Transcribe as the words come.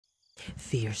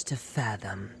fears to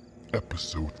fathom.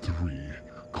 Episode 3,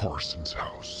 Carson's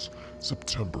House,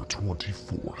 September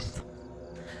 24th.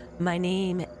 My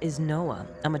name is Noah.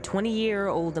 I'm a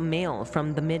 20-year-old male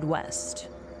from the Midwest.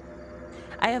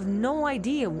 I have no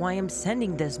idea why I'm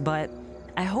sending this, but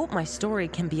I hope my story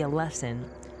can be a lesson.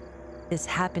 This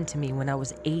happened to me when I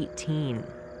was 18.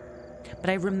 But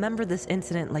I remember this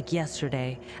incident like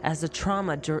yesterday, as the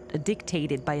trauma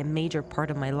dictated by a major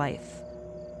part of my life.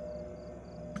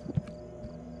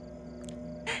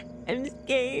 I'm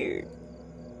scared.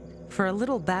 For a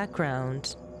little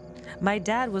background, my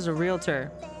dad was a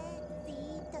realtor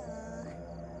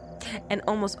and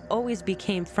almost always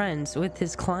became friends with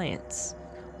his clients.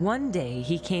 One day,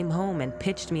 he came home and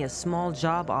pitched me a small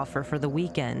job offer for the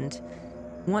weekend.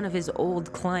 One of his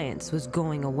old clients was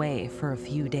going away for a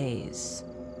few days.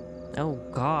 Oh,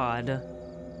 God.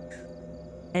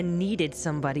 And needed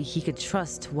somebody he could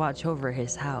trust to watch over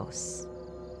his house.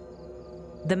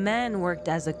 The man worked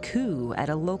as a Krew at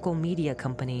a local media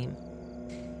company.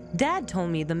 Dad told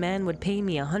me the man would pay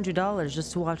me $100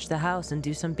 just to watch the house and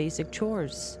do some basic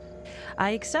chores.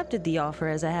 I accepted the offer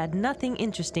as I had nothing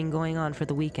interesting going on for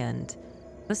the weekend.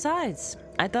 Besides,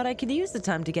 I thought I could use the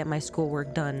time to get my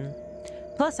schoolwork done.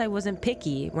 Plus, I wasn't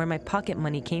picky where my pocket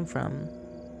money came from.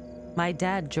 My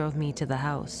dad drove me to the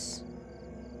house.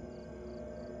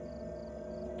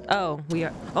 Oh,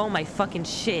 oh my fucking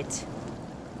shit.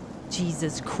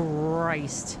 Jesus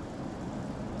Christ.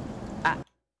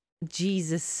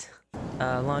 Jesus.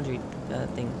 Laundry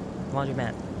thing.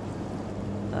 Laundromat.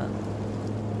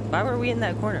 Why were we in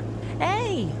that corner?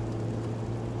 Hey!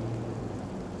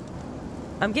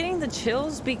 I'm getting the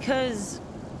chills because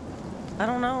I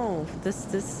don't know. This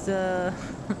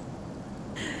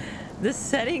this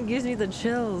setting gives me the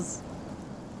chills.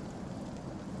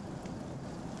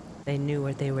 They knew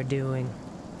what they were doing.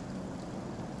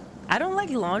 I don't like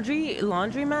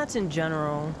laundromats in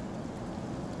general.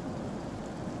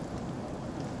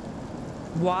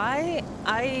 Why?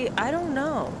 I don't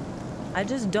know. I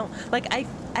just don't like.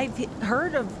 I've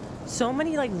heard of so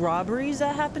many like robberies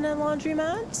that happen at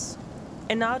laundromats,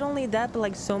 and not only that, but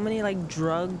like so many like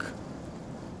drug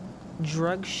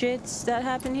shits that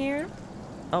happen here.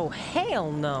 Oh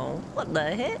hell no! What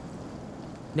the heck?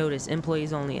 Notice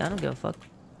employees only. I don't give a fuck.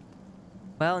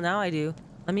 Well, now I do.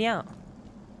 Let me out.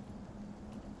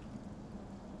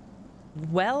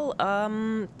 Well,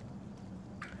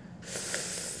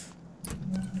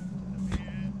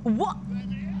 what?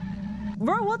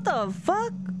 Bro, what the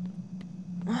fuck?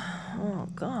 Oh,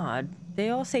 God. They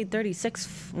all say 36,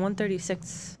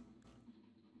 136.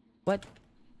 What?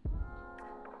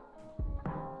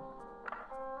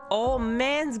 Oh,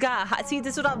 man's got hot. See,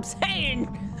 this is what I'm saying.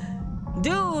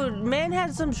 Dude, man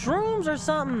had some shrooms or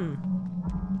something.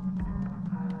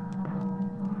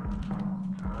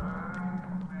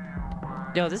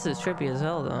 Yo, this is trippy as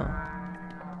hell, though.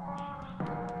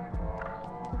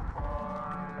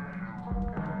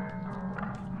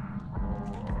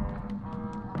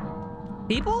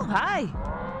 People? Hi.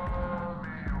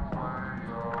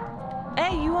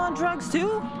 Hey, you on drugs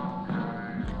too?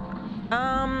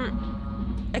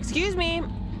 Excuse me.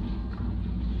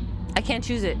 I can't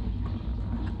choose it.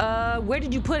 Where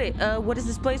did you put it? What is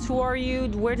this place? Who are you?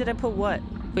 Where did I put what?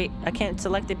 Wait, I can't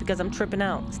select it because I'm tripping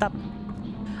out. Stop.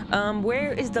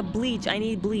 Where is the bleach? I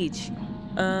need bleach.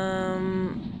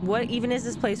 What even is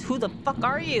this place? Who the fuck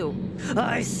are you?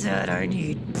 I said I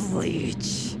need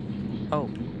bleach. Oh,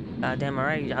 damn,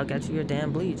 alright. I'll get you your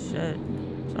damn bleach. Shit.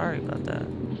 Sorry about that.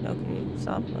 Okay,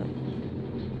 stop.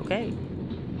 Okay.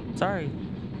 Sorry.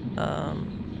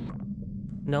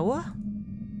 Noah?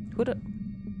 Who the...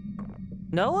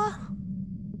 Noah?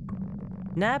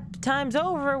 Nap time's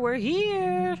over. We're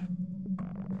here.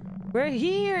 We're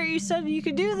here. You said you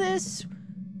could do this.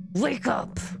 Wake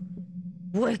up.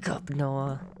 Wake up,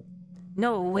 Noah.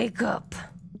 No, wake up.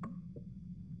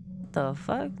 What the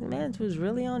fuck? The man was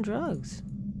really on drugs.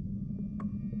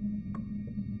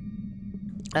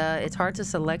 It's hard to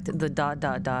select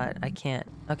the ... I can't.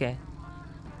 Okay.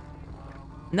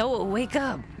 Noah, wake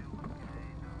up.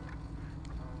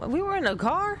 We were in a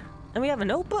car and we have a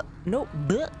notebook.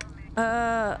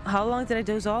 How long did I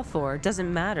doze off for?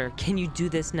 Doesn't matter. Can you do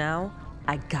this now?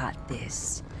 I got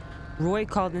this. Roy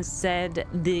called and said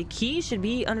the key should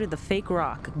be under the fake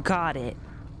rock. Got it.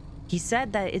 He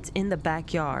said that it's in the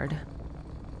backyard.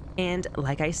 And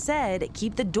like I said,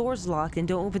 keep the doors locked and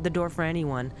don't open the door for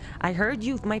anyone. I heard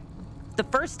you the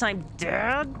first time,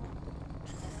 Dad.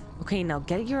 Okay, now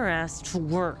get your ass to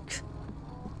work.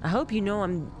 I hope you know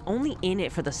I'm only in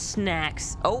it for the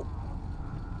snacks. Oh,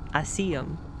 I see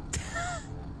him.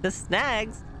 The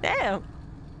snacks? Damn.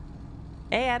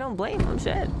 Hey, I don't blame him.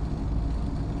 Shit.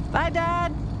 Bye,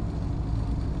 Dad.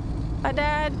 Bye,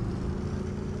 Dad.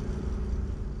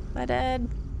 Bye, Dad.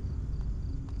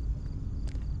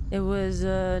 It was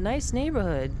a nice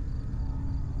neighborhood.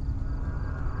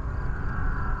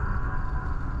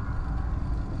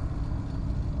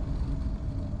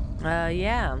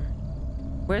 Yeah.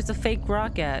 Where's the fake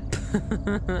rock at?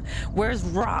 Where's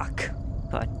rock?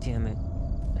 God damn it.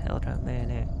 What the hell did I man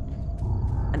here?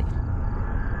 I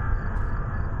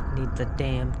need the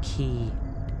damn key.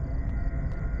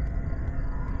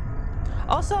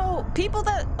 Also, people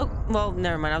that... Oh, well,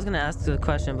 never mind. I was gonna ask the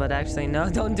question, but actually, no.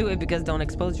 Don't do it because don't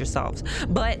expose yourselves.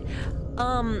 But,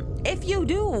 if you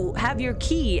do have your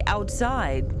key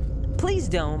outside, please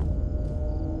don't.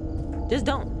 Just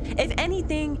don't. If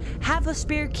anything, have a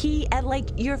spare key at, like,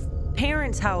 your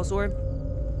parents' house. Or,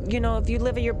 you know, if you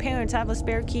live at your parents', have a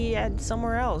spare key at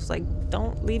somewhere else. Like,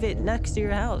 don't leave it next to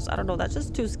your house. I don't know. That's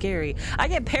just too scary. I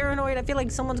get paranoid. I feel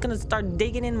like someone's gonna start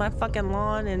digging in my fucking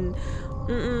lawn and...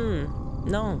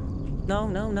 No. No,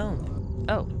 no, no.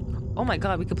 Oh. Oh my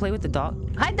god, we could play with the dog.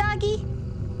 Hi, doggy!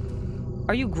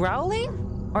 Are you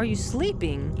growling? Are you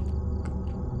sleeping?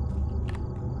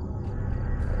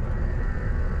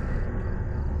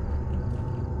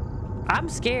 I'm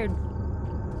scared.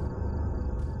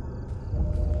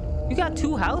 You got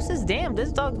 2 houses? Damn,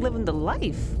 this dog living the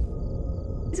life.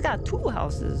 He's got 2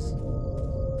 houses.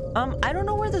 I don't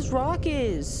know where this rock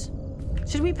is.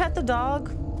 Should we pet the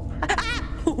dog?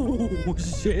 Oh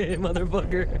shit,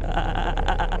 motherfucker.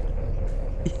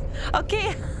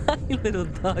 Okay, you little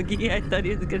doggy. I thought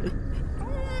he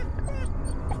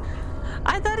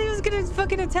was gonna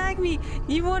fucking attack me.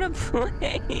 You wanna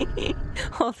play?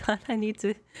 Hold on, I need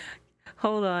to...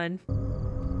 Hold on.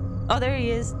 Oh, there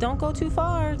he is. Don't go too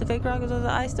far. The fake rock is...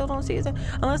 I still don't see it.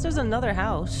 Unless there's another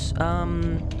house.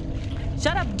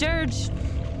 Shut up, George.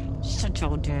 Shut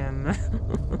your damn...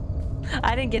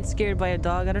 I didn't get scared by a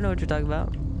dog. I don't know what you're talking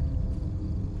about.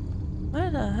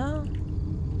 What the hell?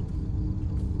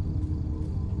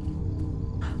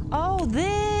 Oh,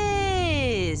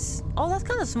 this! Oh, that's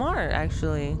kind of smart,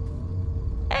 actually.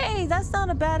 Hey, that's not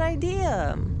a bad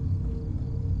idea.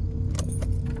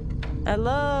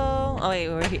 Hello? Oh, wait,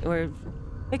 wait,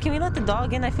 can we let the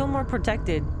dog in? I feel more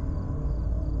protected.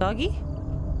 Doggy?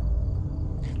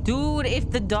 Dude, if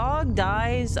the dog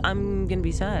dies, I'm gonna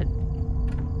be sad.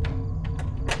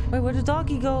 Wait, where did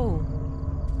doggy go?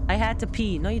 I had to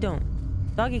pee. No, you don't.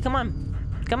 Doggy, come on.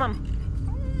 Come on.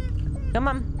 Come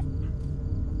on.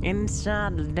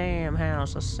 Inside the damn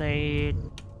house, I said.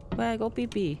 Wait, go pee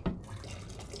pee.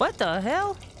 What the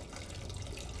hell?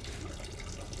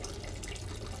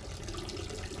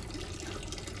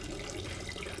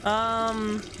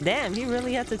 Damn, he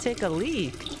really had to take a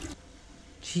leak.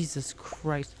 Jesus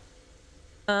Christ.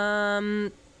 Oh,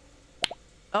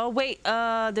 wait,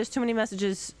 there's too many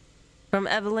messages. From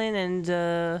Evelyn and,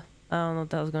 I don't know what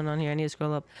the hell's going on here. I need to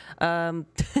scroll up.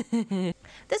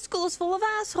 This school is full of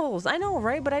assholes. I know,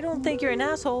 right? But I don't think you're an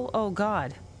asshole. Oh,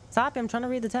 God. Stop. I'm trying to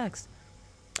read the text.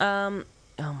 Oh,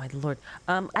 my Lord.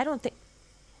 I don't think...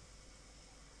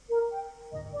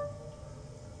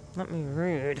 Let me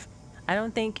read. I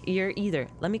don't think you're either.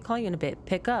 Let me call you in a bit.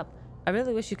 Pick up. I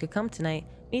really wish you could come tonight.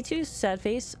 Me too, sad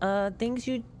face. Things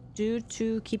you do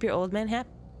to keep your old man happy.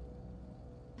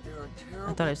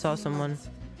 I thought I saw someone.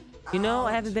 You know,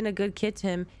 I haven't been a good kid to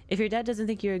him. If your dad doesn't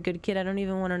think you're a good kid, I don't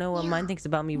even want to know what mine thinks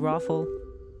about me, Raffle.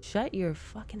 Shut your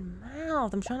fucking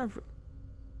mouth. I'm trying to...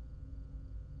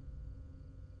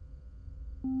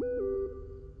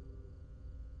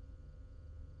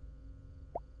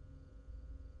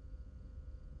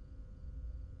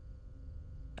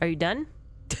 Are you done?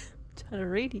 I'm trying to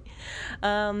read you.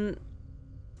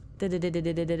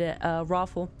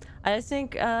 Raffle. I just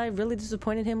think I really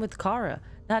disappointed him with Kara.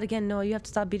 Not again. No, you have to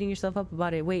stop beating yourself up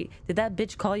about it. Wait, did that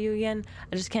bitch call you again?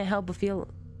 I just can't help but still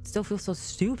feel so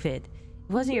stupid.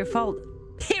 It wasn't your fault.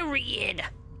 Period.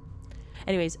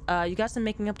 Anyways, you got some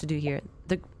making up to do here.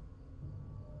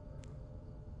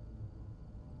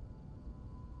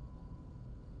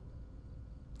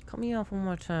 Cut me off one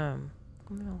more time.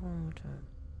 Cut me off one more time.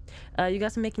 You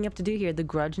got some making up to do here. The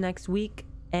Grudge next week.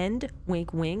 End.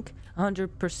 Wink, wink.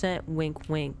 100% wink,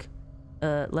 wink.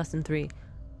 Lesson 3.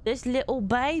 This little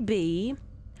baby.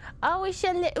 Oh, it's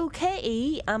a little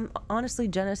kitty. I'm honestly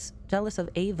jealous of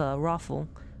Ava, Raffle.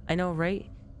 I know, right?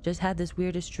 Just had this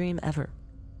weirdest dream ever.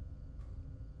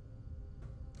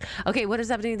 Okay, what is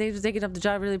happening? Thanks for taking up the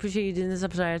job. Really appreciate you doing this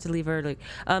episode. I had to leave early.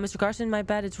 Mr. Carson, my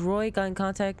bad. It's Roy. Got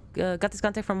this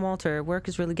contact from Walter. Work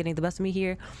is really getting the best of me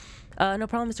here. No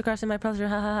problem, Mr. Carson. My pleasure.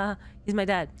 Ha ha ha. He's my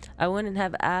dad. I wouldn't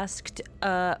have asked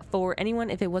for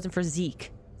anyone if it wasn't for Zeke.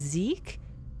 Zeke?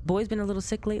 Boy's been a little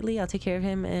sick lately. I'll take care of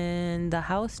him in the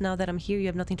house. Now that I'm here, you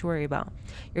have nothing to worry about.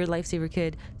 You're a lifesaver,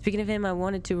 kid. Speaking of him, I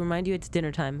wanted to remind you it's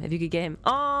dinner time. If you could get him...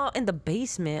 Oh, in the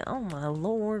basement. Oh, my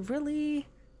lord. Really?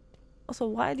 Also,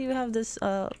 why do you have this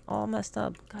all messed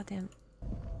up? God damn it.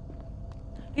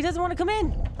 He doesn't want to come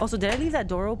in. Also, did I leave that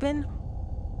door open?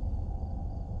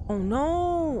 Oh,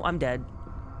 no. I'm dead.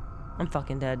 I'm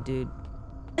fucking dead, dude.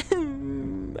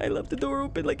 I left the door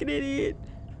open like an idiot.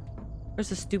 Where's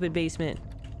the stupid basement?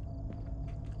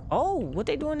 Oh, what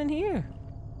they doing in here?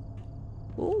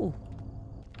 Ooh.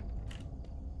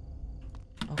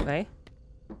 Okay.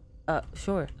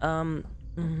 Sure.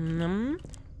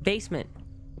 Basement.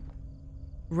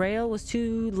 Rail was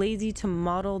too lazy to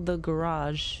model the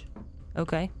garage.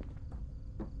 Okay.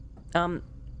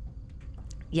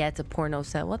 Yeah, it's a porno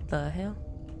set. What the hell?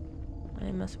 I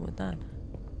ain't messing with that.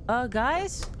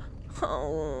 Guys?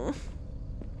 Oh.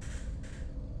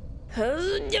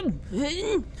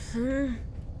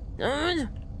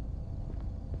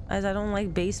 As I don't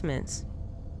like basements.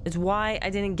 It's why I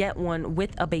didn't get one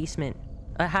with a basement.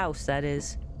 A house, that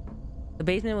is. The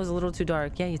basement was a little too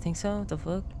dark. Yeah, you think so? What the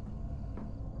fuck?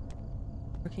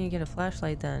 Where can you get a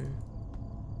flashlight then?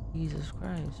 Jesus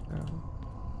Christ, bro.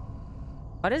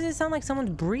 Why does it sound like someone's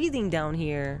breathing down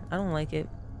here? I don't like it.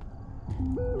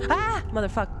 Ah!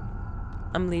 Motherfuck.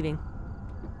 I'm leaving.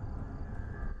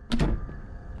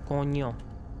 Coño.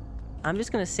 I'm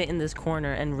just gonna sit in this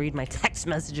corner and read my text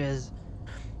messages.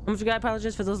 I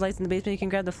apologize for those lights in the basement. You can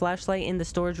grab the flashlight in the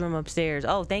storage room upstairs.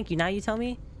 Oh, thank you. Now you tell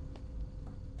me?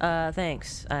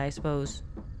 Thanks, I suppose.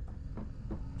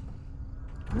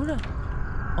 Who the...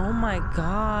 Oh my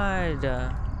god.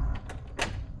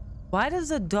 Why does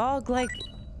the dog, like,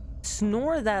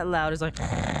 snore that loud? It's like...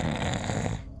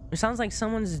 It sounds like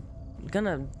someone's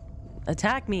gonna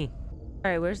attack me.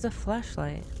 Alright, where's the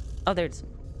flashlight? Oh, there it is.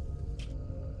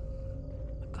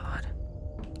 God.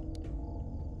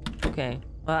 Okay.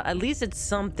 Well, at least it's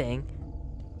something.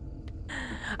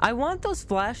 I want those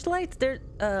flashlights.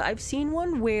 I've seen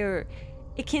one where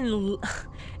it can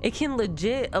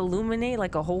legit illuminate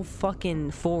like a whole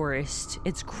fucking forest.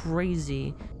 It's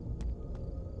crazy.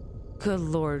 Good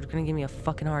lord, gonna give me a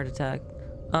fucking heart attack.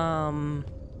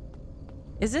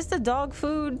 Is this the dog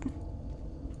food?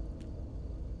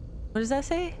 What does that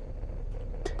say?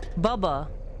 Bubba.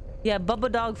 Yeah,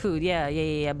 Bubba dog food. Yeah,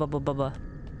 Bubba.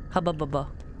 Hubba Bubba.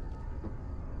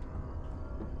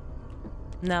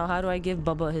 Now, how do I give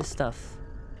Bubba his stuff?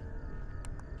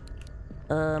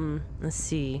 Let's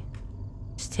see.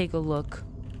 Just take a look.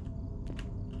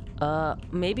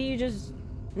 Maybe you just...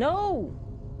 No!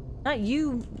 Not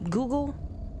you, Google.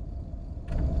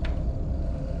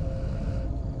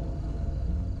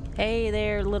 Hey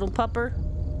there, little pupper.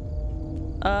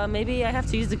 Maybe I have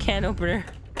to use the can opener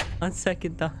on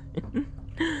second thought.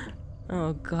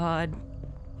 Oh, God.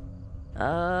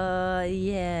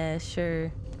 Yeah,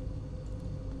 sure.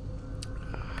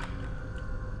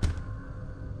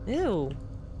 Ew.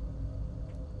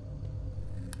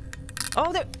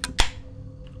 Oh, there.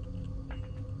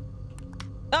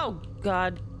 Oh,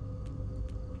 God.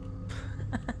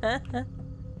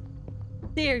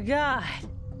 Dear God.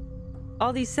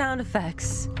 All these sound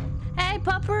effects. Hey,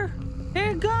 pupper.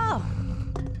 Here you go.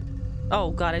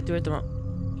 Oh, God, I threw it the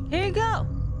wrong. Here you go.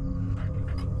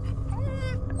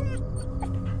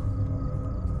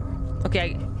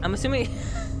 Okay, I'm assuming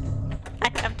I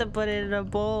have to put it in a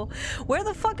bowl. Where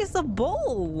the fuck is the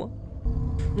bowl?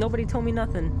 Nobody told me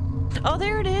nothing. Oh,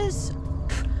 there it is.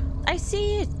 I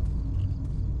see it.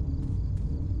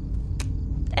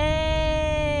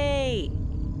 Hey.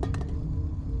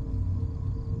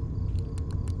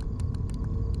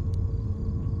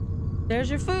 There's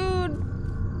your food.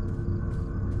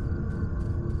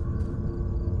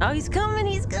 Oh, he's coming.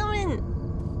 He's coming.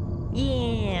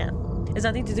 Yeah. It's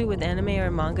nothing to do with anime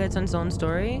or manga. It's its own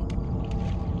story.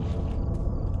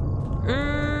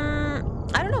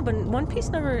 I don't know, but One Piece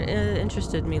never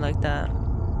interested me like that.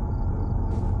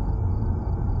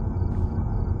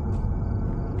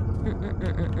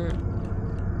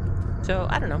 So,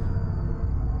 I don't know.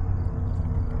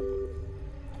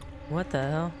 What the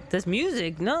hell? This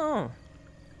music? No.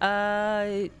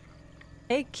 Hey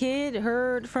kid,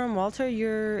 heard from Walter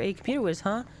you're a computer whiz,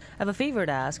 huh? I have a favor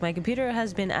to ask. My computer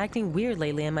has been acting weird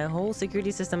lately and my whole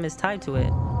security system is tied to it.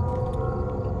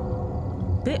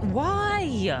 But why?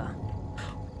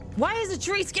 Why is the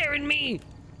tree scaring me?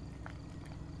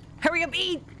 Hurry up,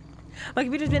 eat! My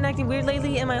computer's been acting weird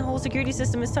lately and my whole security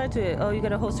system is tied to it. Oh, you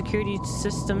got a whole security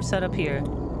system set up here.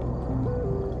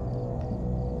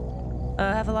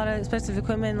 I have a lot of expensive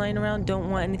equipment lying around. Don't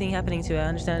want anything happening to it. I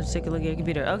understand. Just take a look at your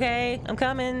computer. Okay, I'm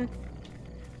coming.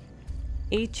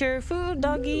 Eat your food,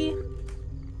 doggy.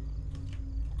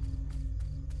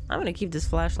 I'm gonna keep this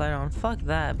flashlight on. Fuck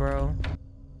that, bro.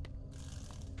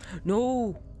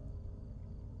 No.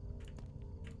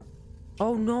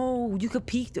 Oh no, you could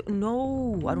peek.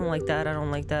 No, I don't like that. I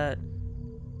don't like that.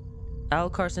 Al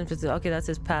Carson 50. Okay, that's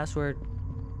his password.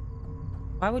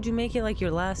 Why would you make it like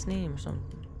your last name or something?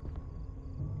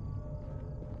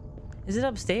 Is it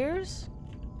upstairs?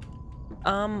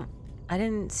 I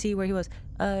didn't see where he was.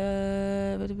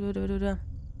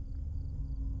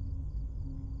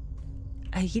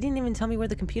 He didn't even tell me where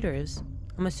the computer is.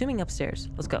 I'm assuming upstairs.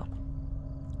 Let's go.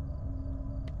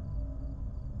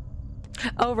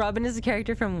 Oh, Robin is a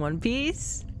character from One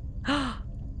Piece?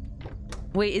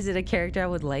 Wait, is it a character I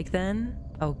would like then?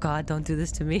 Oh god, don't do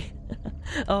this to me.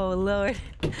 Oh lord.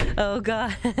 Oh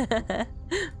god.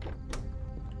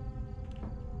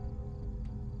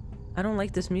 I don't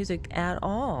like this music at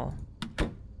all. I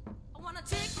wanna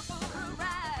take you for a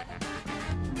ride.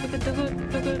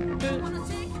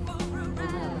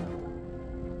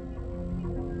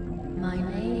 My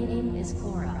name is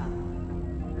Cora.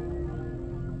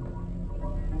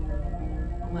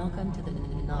 Welcome to the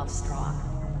Novstrock.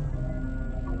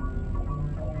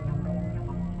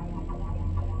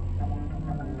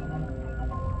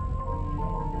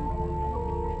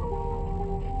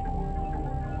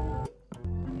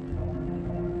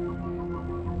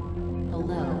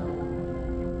 Hello.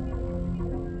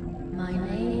 My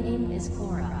name is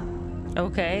Cora.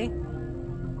 Okay.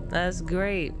 That's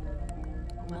great.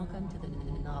 Welcome to the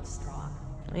Novstrock.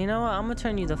 You know what? I'm gonna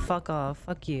turn you the fuck off.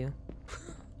 Fuck you.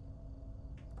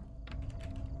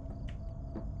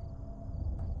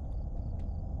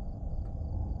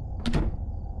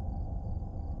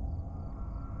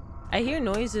 I hear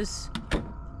noises.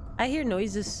 I hear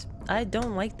noises. I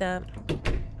don't like that.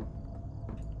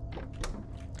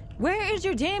 Where is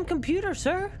your damn computer,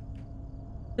 sir?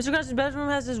 Mr. Carson's bedroom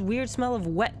has this weird smell of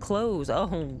wet clothes.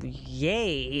 Oh,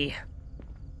 yay.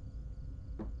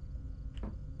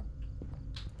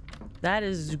 That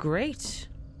is great.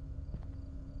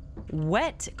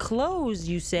 Wet clothes,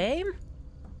 you say?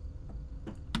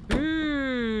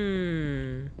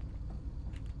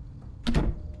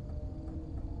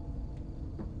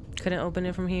 Couldn't open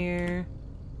it from here.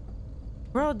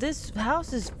 Bro, this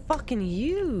house is fucking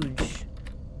huge.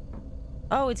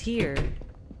 Oh, it's here.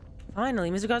 Finally,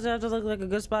 Mr. Carson has to look like a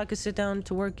good spot I could sit down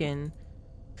to work in.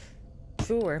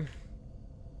 Sure.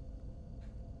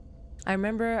 I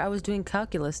remember I was doing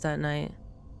calculus that night.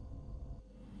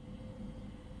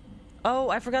 Oh,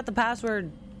 I forgot the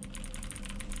password.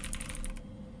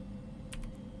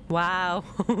 Wow,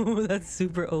 that's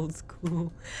super old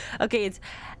school. Okay, it's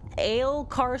L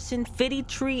Carson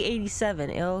 5387.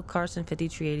 L Carson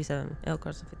 5387. L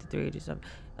Carson 5387.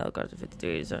 L Carson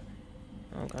 5387.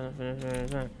 L Carson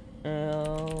 5387.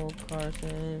 L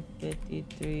Carson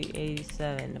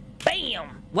 5387.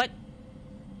 Bam! What?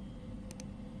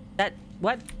 That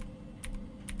what?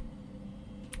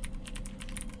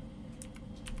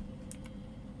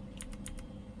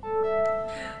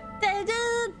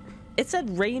 It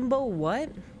said rainbow what?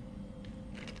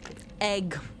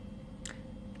 Egg.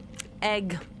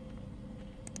 Egg.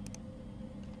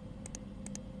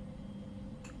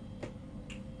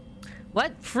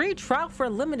 What? Free trial for a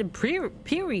limited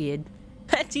period?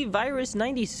 Antivirus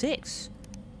 96.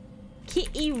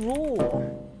 Kitty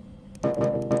rule.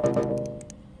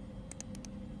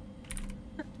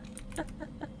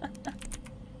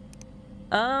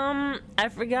 I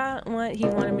forgot what he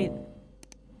wanted me.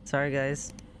 Sorry,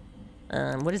 guys.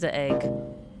 What is the egg?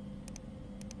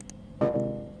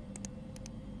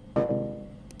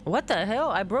 What the hell?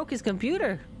 I broke his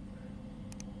computer.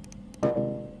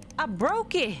 I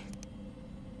broke it.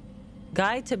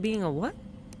 Guide to being a what?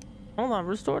 Hold on,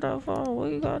 restore that file.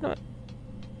 What you got?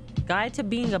 Guide to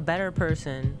being a better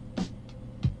person.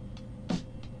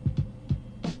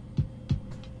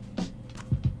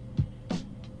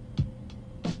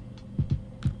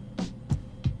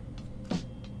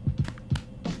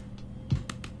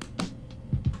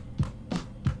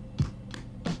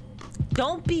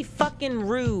 Don't be fucking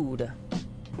rude.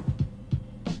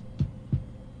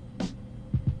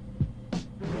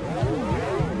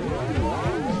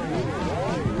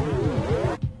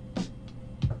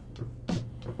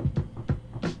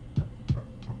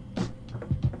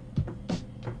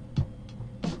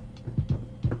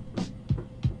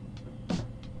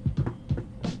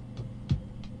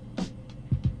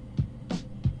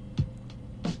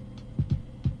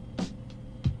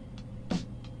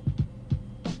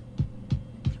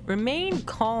 Remain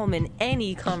calm in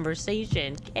any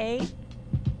conversation, okay?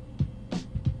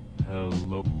 Hello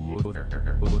there.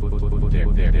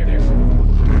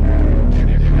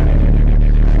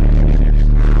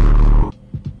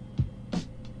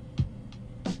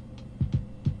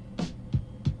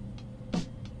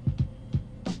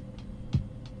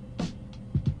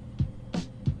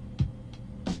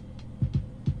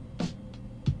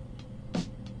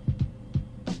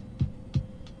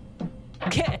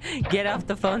 Get off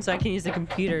the phone so I can use the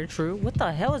computer. True. What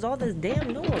the hell is all this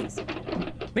damn noise?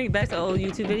 Bring it back to old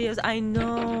YouTube videos. I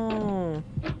know.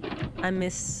 I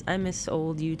miss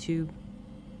old YouTube.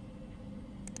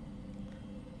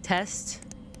 Test.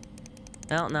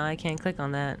 Well, no, I can't click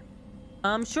on that.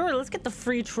 Sure, let's get the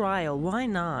free trial. Why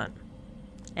not?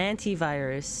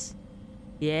 Antivirus.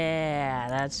 Yeah,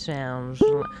 that sounds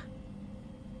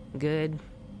good.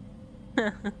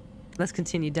 Let's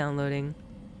continue downloading.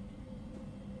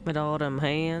 With all them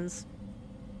hands.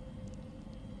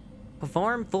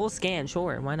 Perform full scan.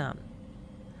 Sure, why not?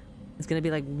 It's gonna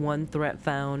be like one threat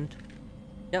found.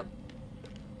 Yep.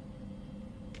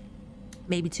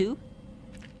 Maybe two.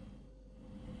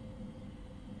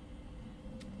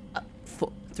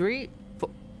 4, 3, 4.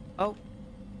 Oh.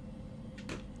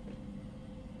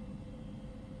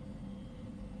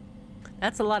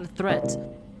 That's a lot of threats.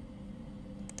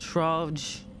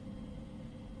 Troj.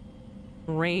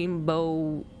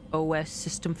 Rainbow OS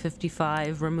System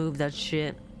 55. Remove that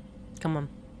shit. Come on.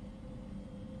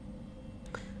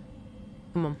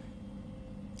 Come on.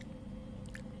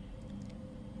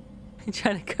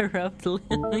 Trying to corrupt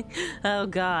Lily. Oh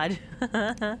god.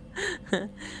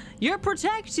 You're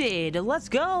protected. Let's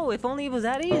go. If only it was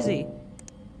that easy.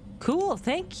 Cool,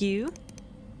 thank you.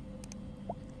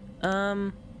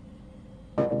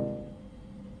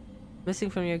 Missing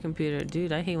from your computer.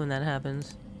 Dude, I hate when that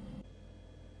happens.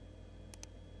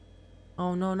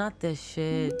 Oh no, not this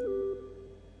shit.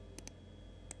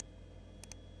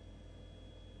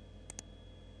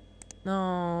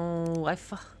 No,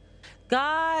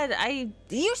 God,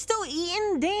 you still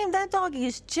eating? Damn, that dog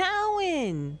is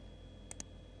chowing.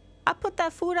 I put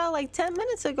that food out like 10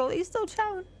 minutes ago. He's still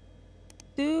chowing.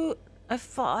 Dude,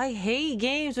 I hate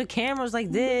games with cameras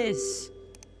like this.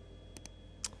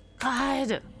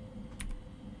 God.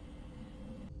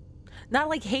 Not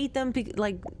like hate them,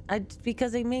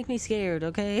 because they make me scared,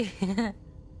 okay?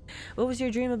 What was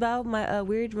your dream about? My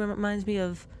weird reminds me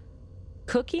of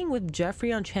cooking with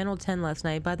Jeffrey on Channel 10 last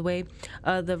night. By the way,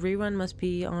 the rerun must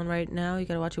be on right now. You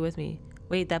gotta watch it with me.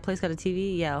 Wait, that place got a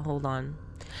TV? Yeah, hold on.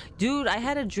 Dude, I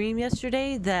had a dream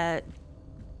yesterday that,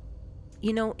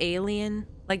 you know, Alien,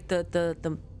 like the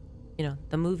you know,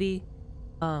 the movie,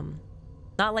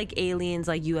 not like aliens,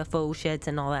 like UFO shits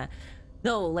and all that.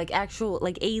 No, like actual,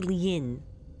 like Alien.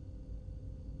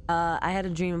 I had a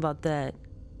dream about that,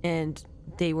 and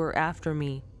they were after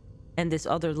me, and this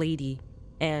other lady,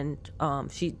 and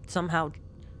she somehow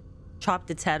chopped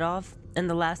its head off, and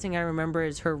the last thing I remember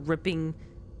is her ripping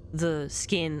the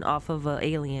skin off of an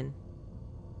alien,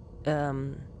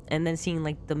 and then seeing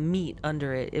like the meat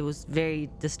under it. It was very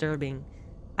disturbing.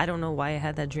 I don't know why I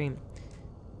had that dream,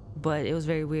 but it was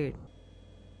very weird.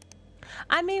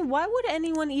 I mean, why would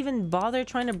anyone even bother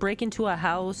trying to break into a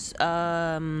house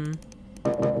that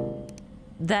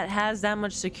has that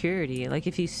much security? Like,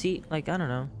 if you see, like, I don't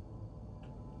know.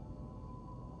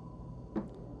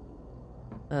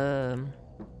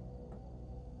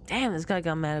 Damn, this guy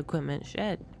got mad equipment.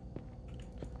 Shit.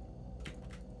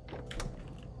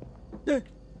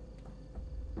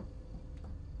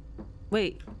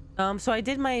 Wait, so I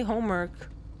did my homework.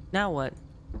 Now what?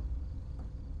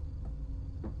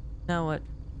 Now what?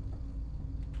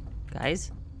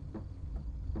 Guys?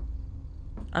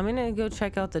 I'm gonna go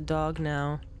check out the dog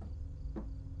now.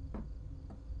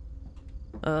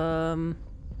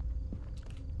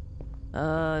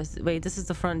 Wait, this is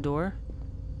the front door?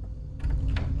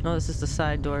 No, this is the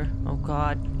side door. Oh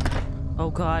god. Oh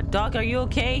god. Dog, are you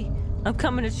okay? I'm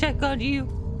coming to check on you.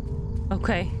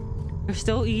 Okay. You're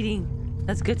still eating.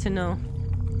 That's good to know.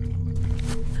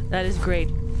 That is great.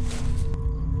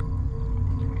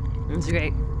 It's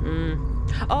great.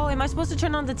 Oh, am I supposed to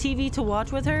turn on the TV to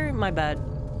watch with her? My bad.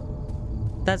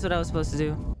 That's what I was supposed to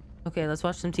do. Okay, let's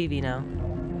watch some TV now.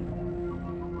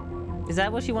 Is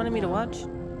that what she wanted me to watch?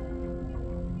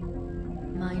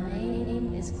 My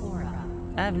name is Cora.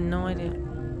 I have no idea.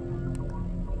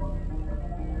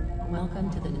 Welcome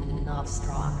to the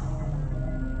Novstrock.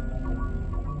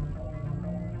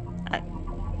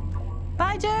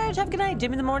 Bye, George. Have a good night.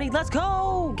 Jim in the morning. Let's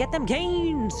go. Get them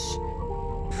gains.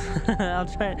 I'll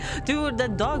try it. Dude, the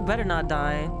dog better not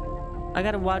die. I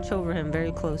gotta watch over him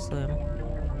very closely.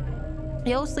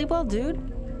 Yo, sleep well, dude.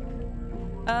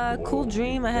 Cool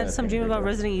dream. I had some dream about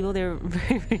Resident Evil. They were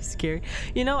very, very scary.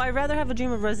 You know, I'd rather have a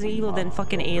dream of Resident Evil than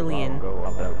fucking Alien.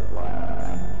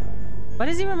 Why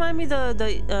does he remind me We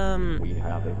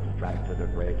have extracted a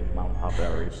great amount of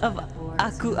berries. of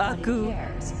Aku Aku?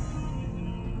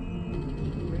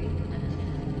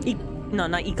 No,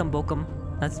 not Ikam Bokum.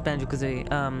 That's Banjo-Kazooie.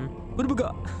 What do we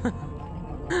got?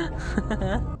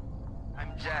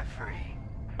 I'm Jeffrey.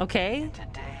 Okay.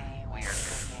 Today we are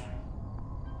cooking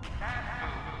cat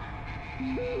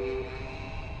food.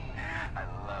 I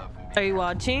love meat. Are you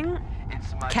watching?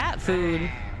 It's my Cat food.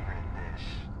 favorite dish.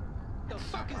 The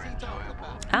fuck is he talking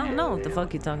about? I don't know what the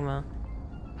fuck you talking about.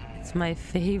 It's my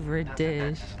favorite Doesn't that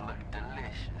dish. just look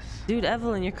delicious? Dude,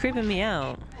 Evelyn, you're creeping me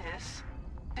out. This,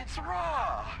 it's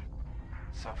raw.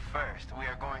 So first, we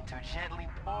are going to gently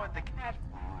pour the cat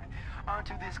food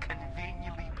onto this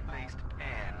conveniently placed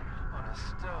pan on a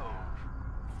stove.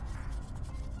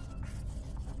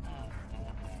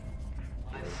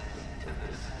 Listen to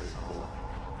the sizzle.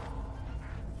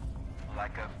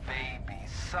 Like a baby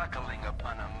suckling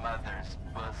upon a mother's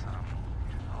bosom.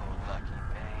 Oh, lucky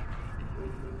baby.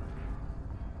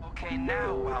 Okay,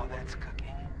 now while that's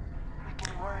cooking, we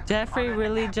can work Jeffrey on an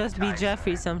really just be appetizer.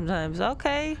 Jeffrey sometimes.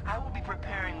 Okay, I will be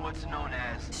preparing what's known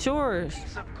as sure. a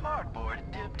piece of cardboard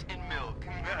dipped in milk.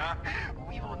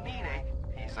 We will need a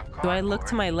piece of cardboard. Do I look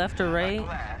to my left or a right?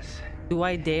 glass, Do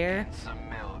I dare? and some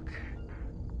milk.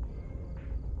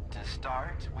 To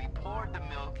start, we poured the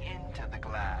milk into the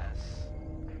glass.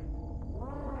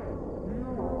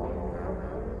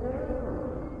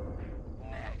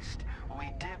 Next, we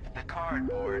dip the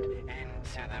cardboard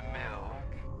into the milk.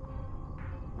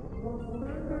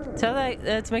 Tell that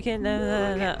that's making.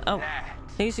 Oh, That.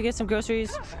 I used to get some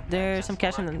groceries. There's some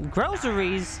cash in the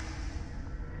groceries.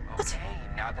 Okay,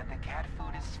 now that the cat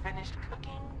food is finished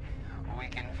cooking, we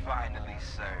can finally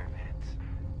serve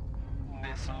it.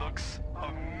 This looks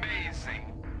amazing.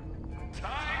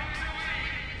 Time to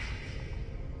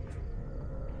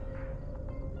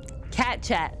eat! Cat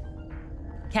chat.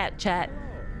 Cat chat.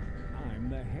 I'm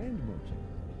the hand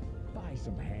merchant. Buy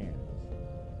some hands.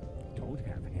 Don't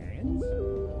have hands?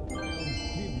 I'll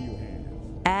give you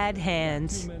hands. Add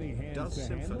hands. Too many hands Does to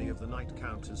Symphony handle? of the Night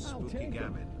count as I'll spooky take 'em.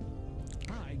 gammon?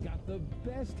 I got the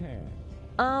best hands.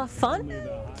 Fun? Only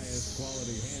the highest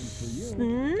quality hands for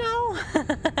you. No.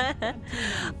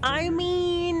 I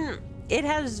mean, it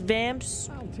has vamps,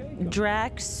 I'll take 'em.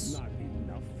 Drax, Not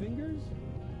enough fingers?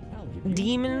 I'll give you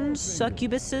demons, 4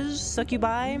 fingers. succubuses,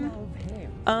 succubi. Love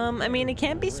hands. I mean, it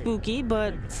can't be spooky,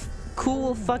 but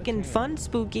cool, fucking fun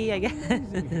spooky, I guess.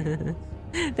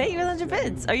 Thank you for 100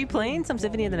 bits. Are you playing some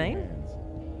Symphony of the Night?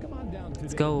 Come on down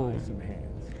today. go. Buy some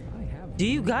hands. I have Do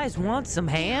you guys want some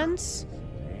hands?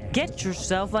 Get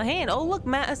yourself a hand. Oh, look,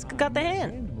 Matt's got the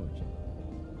hand. hand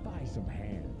merchant. Buy some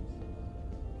hands.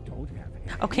 Don't have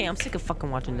hands. Okay, I'm sick of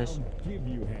fucking watching this. I'll give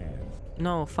you hands.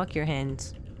 No, fuck your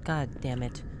hands. God damn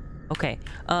it. Okay,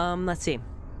 let's see.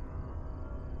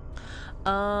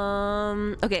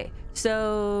 Okay,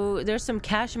 so there's some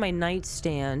cash in my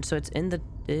nightstand, so it's in the,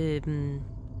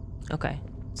 okay,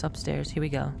 it's upstairs. Here we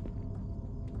go.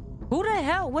 Who the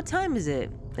hell? What time is it?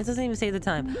 It doesn't even say the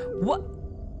time. What?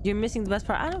 You're missing the best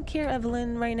part. I don't care,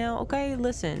 Evelyn, right now. Okay,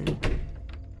 listen.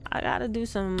 I gotta do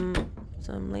some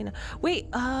later. Wait,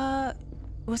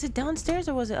 was it downstairs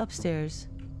or was it upstairs?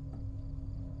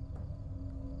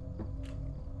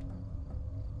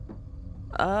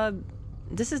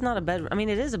 This is not a bedroom. I mean,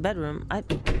 it is a bedroom.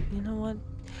 You know what?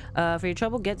 For your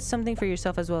trouble, get something for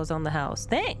yourself as well as on the house.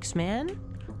 Thanks, man.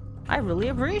 I really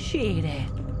appreciate it.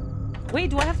 Wait,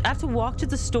 do I have to walk to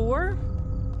the store?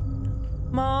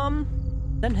 Mom,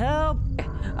 then help.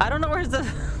 I don't know where's the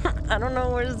I don't know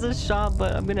where's the shop,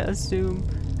 but I'm gonna assume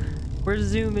we're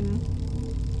zooming.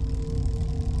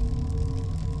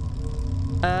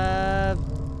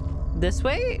 This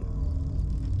way?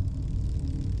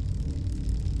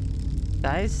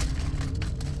 Guys?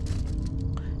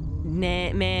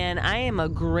 Nah, man, I am a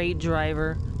great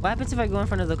driver. What happens if I go in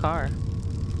front of the car?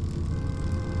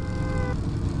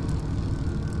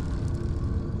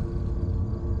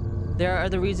 There are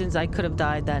the reasons I could have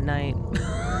died that night.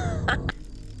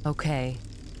 Okay,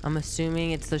 I'm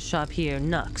assuming it's the shop here.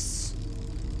 Nux.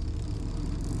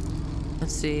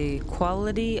 Let's see.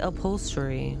 Quality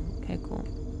upholstery. Okay, cool.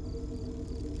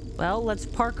 Well, let's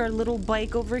park our little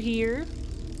bike over here.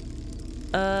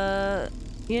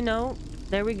 You know,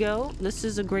 there we go. This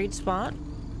is a great spot.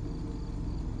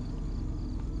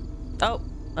 Oh,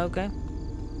 okay.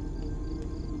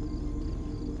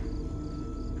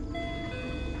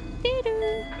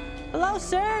 Hello,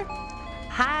 sir.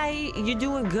 Hi, you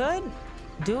doing good?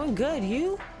 Doing good.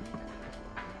 You?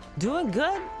 Doing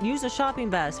good? Use a shopping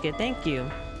basket. Thank you.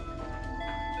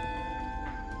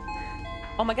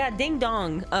 Oh my god, ding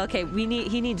dong. Okay,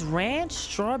 he needs ranch,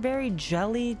 strawberry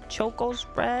jelly, choco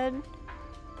spread.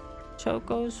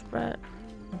 Choco spread.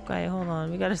 Okay, hold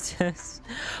on. We gotta test.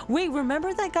 Wait,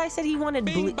 remember that guy said he wanted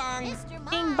Bing bong.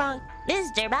 Bing bong.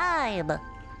 Mr. Mime.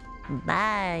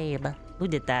 Mime. Who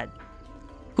did that?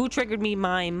 Who triggered me,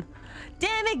 Mime?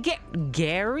 Damn it,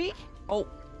 Gary? Oh.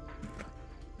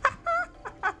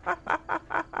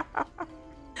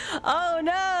 Oh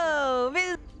no!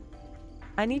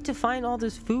 I need to find all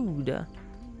this food.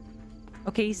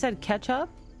 Okay, he said ketchup.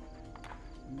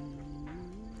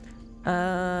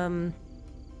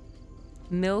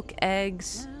 Milk,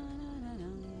 eggs,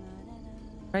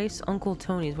 rice. Uncle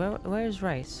Tony's. Where's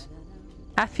rice?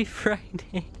 Happy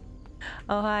Friday.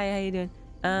 Oh hi, how you doing?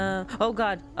 Oh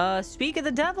god. Speak of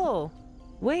the devil.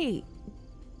 Wait.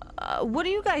 What are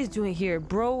you guys doing here,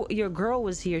 bro? Your girl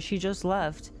was here. She just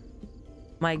left.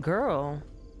 My girl.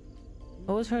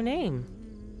 What was her name?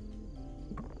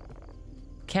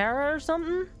 Kara or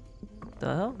something?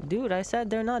 The hell? Dude, I said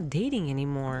they're not dating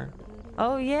anymore.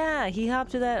 Oh yeah, he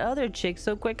hopped to that other chick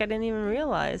so quick I didn't even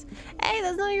realize. Hey,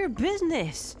 that's none of your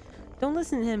business. Don't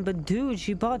listen to him, but dude,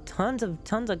 she bought tons of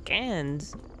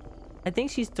cans. I think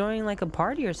she's throwing like a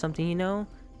party or something, you know?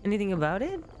 Anything about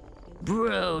it?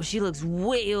 Bro, she looks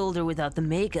way older without the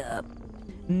makeup.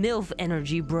 MILF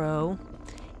energy, bro.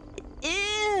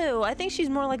 Ew, I think she's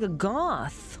more like a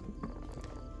goth.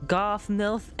 Goth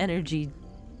MILF energy.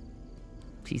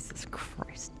 Jesus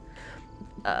Christ.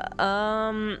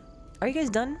 Are you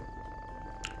guys done?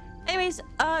 Anyways,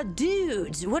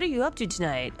 dudes, what are you up to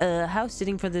tonight? House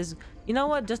sitting for this. You know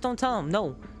what? Just don't tell them.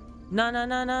 No.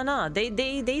 No.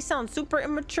 They sound super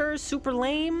immature, super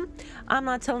lame. I'm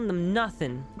not telling them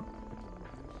nothing.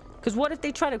 Because what if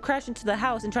they try to crash into the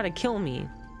house and try to kill me?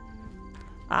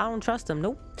 I don't trust them.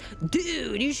 Nope.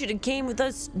 Dude, you should have came with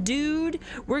us, dude.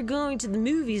 We're going to the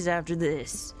movies after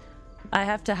this. I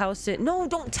have to house sit. No,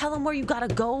 don't tell him where you gotta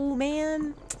go,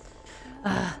 man.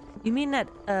 You mean that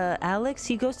Alex?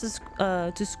 He goes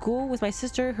to school with my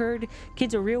sister. Heard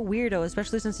kid's a real weirdo,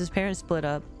 especially since his parents split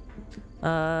up.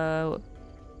 Yeah,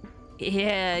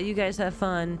 you guys have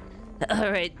fun. All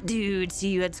right, dude. See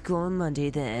you at school on Monday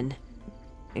then.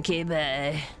 Okay,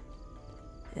 bye.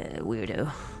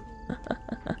 Weirdo.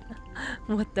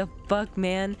 What the fuck,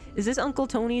 man? Is this Uncle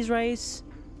Tony's rice?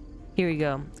 Here we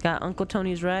go. Got Uncle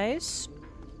Tony's rice.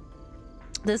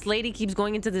 This lady keeps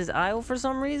going into this aisle for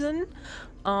some reason.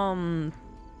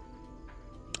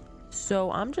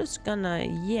 So I'm just gonna,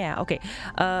 yeah, okay.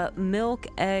 Milk,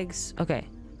 eggs, okay.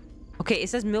 Okay, it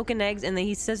says milk and eggs, and then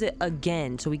he says it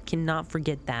again, so we cannot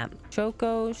forget that.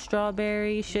 Choco,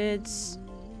 strawberry, shits.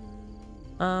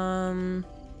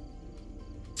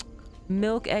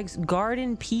 Milk, eggs,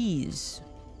 garden peas.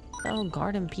 Oh,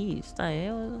 garden peas. The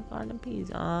hell is garden peas?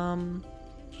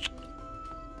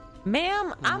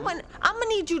 Ma'am, I'm gonna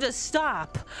need you to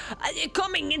stop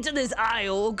coming into this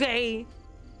aisle, okay?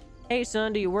 Hey,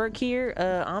 son, do you work here?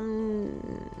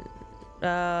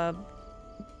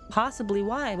 Possibly.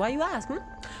 Why? Why you ask?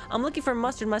 I'm looking for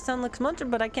mustard. My son looks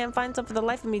mustard, but I can't find some for the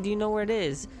life of me. Do you know where it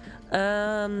is?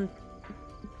 Let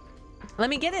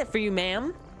me get it for you,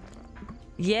 ma'am.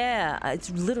 Yeah, it's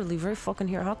literally very fucking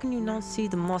here. How can you not see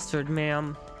the mustard,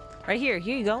 ma'am? Right here.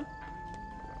 Here you go.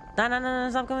 No.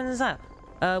 Stop coming inside.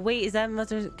 Wait, is that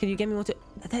mustard? Can you get me one too?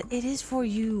 That it is for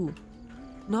you.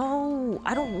 No,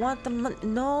 I don't want the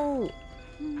no.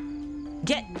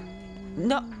 Get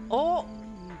no. Oh.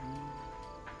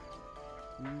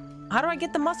 How do I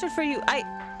get the mustard for you?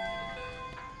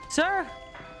 Sir.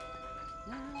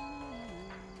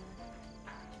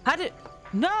 How did?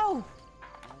 No.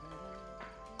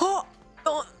 Oh.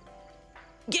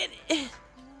 Get it.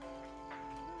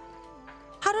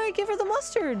 How do I give her the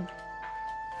mustard?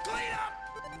 Clean up!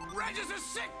 Register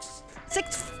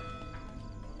 6!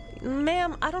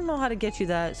 Ma'am, I don't know how to get you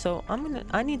that, so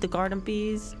I need the garden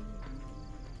peas.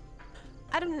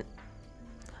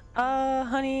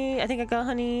 Honey, I think I got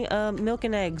honey. Milk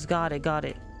and eggs. Got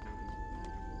it.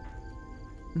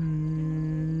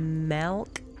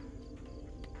 Milk.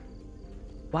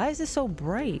 Why is this so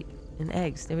bright? And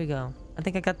eggs. There we go. I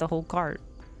think I got the whole cart.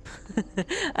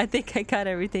 I think I got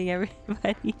everything,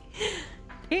 everybody.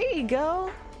 Here you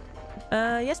go.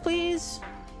 Yes, please.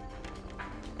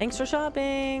 Thanks for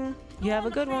shopping. You have a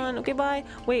good one. Okay, bye.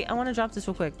 Wait, I want to drop this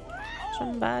real quick.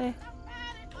 Somebody.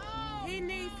 He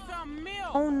needs some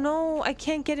milk. Oh no, I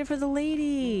can't get it for the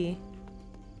lady.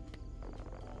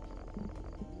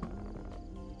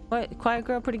 What? Quiet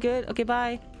girl, pretty good. Okay,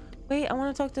 bye. Wait, I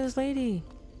want to talk to this lady.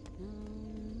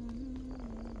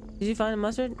 Did you find a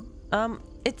mustard?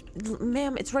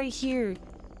 Ma'am, it's right here.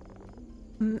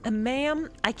 Ma'am,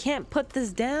 I can't put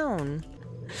this down.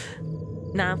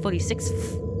 946.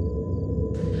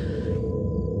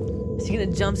 Is he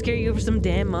gonna jump scare you over some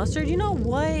damn mustard? You know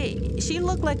what? She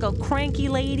looked like a cranky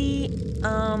lady.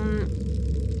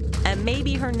 And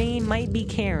maybe her name might be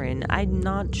Karen. I'm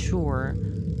not sure.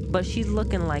 But she's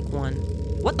looking like one.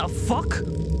 What the fuck?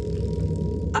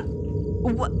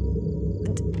 What?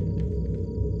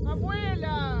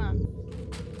 Abuela!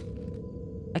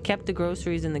 I kept the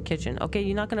groceries in the kitchen. Okay,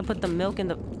 you're not gonna put the milk in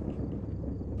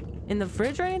the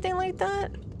fridge or anything like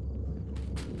that?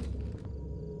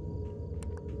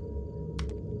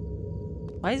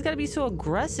 Why he's gotta be so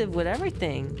aggressive with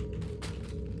everything?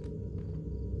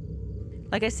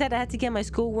 Like I said, I had to get my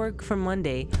schoolwork for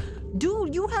Monday.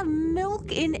 Dude, you have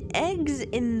milk and eggs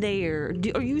in there.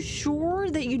 Are you sure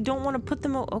that you don't want to put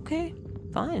them out? Okay,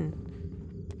 fine.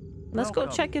 Let's go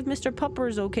check if Mr. Pupper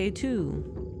is okay too.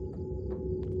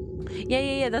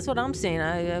 Yeah, that's what I'm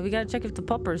saying. We gotta check if the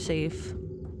pupper's safe.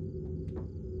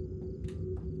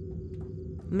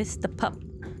 Mr. Pup.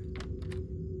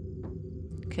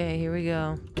 Okay, here we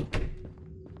go.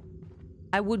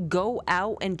 I would go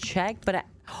out and check, but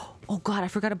oh god, I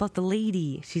forgot about the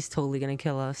lady. She's totally gonna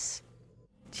kill us.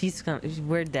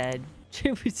 We're dead.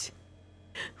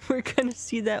 We're gonna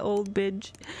see that old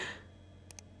bitch.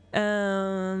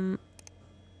 Alright,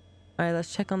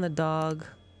 let's check on the dog.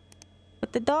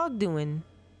 What the dog doing?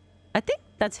 I think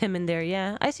that's him in there.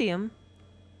 Yeah, I see him.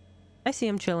 I see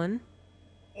him chilling.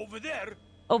 Over there.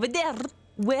 Over there.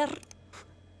 Where?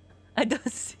 I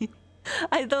don't see.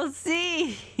 I don't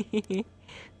see.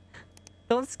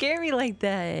 Don't scare me like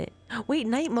that. Wait,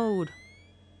 night mode.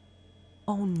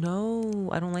 Oh no,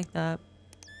 I don't like that.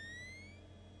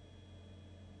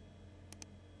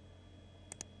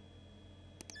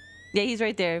 Yeah, he's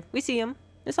right there. We see him.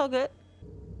 It's all good.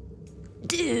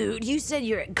 Dude, you said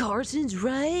you're at Carson's,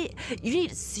 right? You need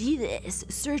to see this.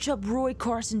 Search up Roy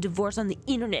Carson divorce on the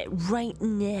internet right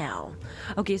now.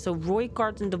 Okay, so Roy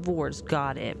Carson divorce.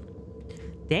 Got it.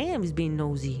 Damn, he's being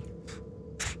nosy.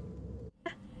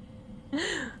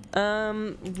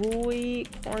 Roy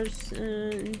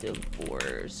Carson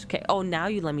divorce. Okay. Oh, now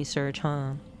you let me search,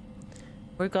 huh?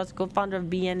 Roy Carson, co-founder of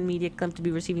BN Media, claimed to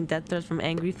be receiving death threats from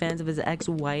angry fans of his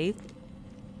ex-wife,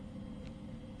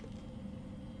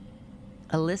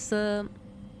 Alyssa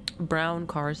Brown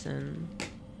Carson.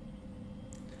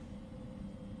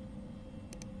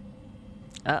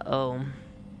 Uh-oh.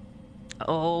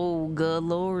 Oh, good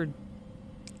lord.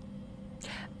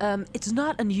 It's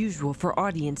not unusual for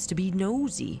audience to be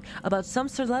nosy about some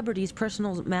celebrities'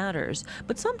 personal matters,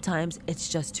 but sometimes it's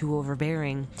just too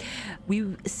overbearing.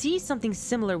 We see something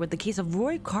similar with the case of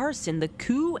Roy Carson, the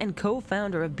Krew and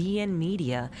co-founder of BN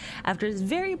Media. After his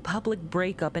very public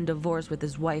breakup and divorce with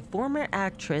his wife, former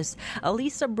actress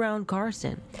Alyssa Brown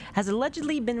Carson has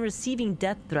allegedly been receiving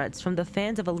death threats from the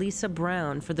fans of Alyssa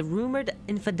Brown for the rumored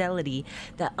infidelity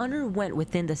that underwent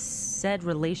within the said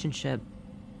relationship.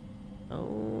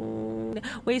 Oh,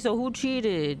 wait, so who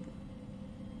cheated?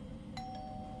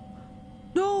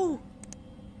 No!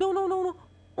 No, no, no, no.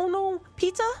 Oh no.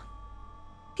 Pizza?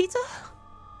 Pizza?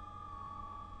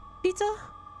 Pizza?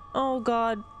 Oh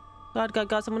god.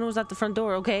 God. Someone was at the front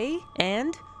door, okay?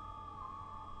 And?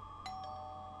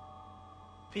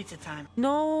 Pizza time.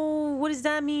 No, what does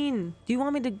that mean? Do you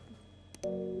want me to...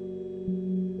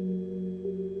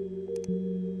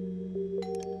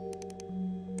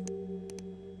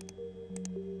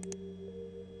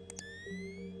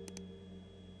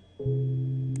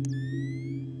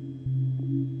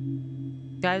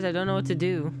 Guys, I don't know what to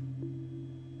do.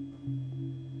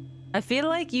 I feel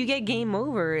like you get game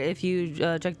over if you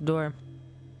check the door.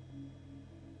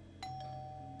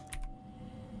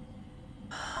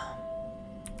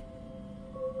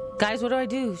 Guys, what do I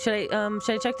do? Should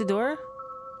I check the door?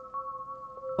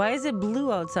 Why is it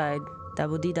blue outside?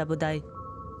 Double D, double die.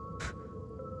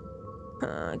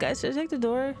 Guys, should I check the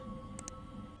door?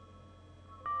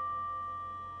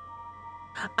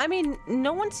 I mean,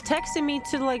 no one's texting me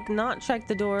to like not check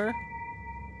the door.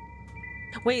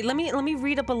 Wait, let me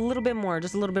read up a little bit more,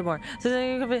 just a little bit more. So,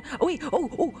 oh wait,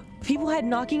 oh, people had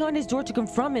knocking on his door to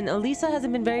confront him. Elisa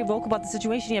hasn't been very vocal about the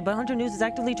situation yet, but Hunter News is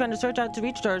actively trying to search out to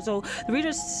reach her, so the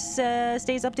reader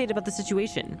stays updated about the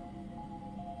situation.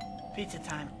 Pizza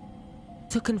time.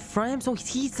 To confront him, so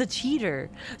he's the cheater.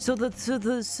 So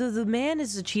the man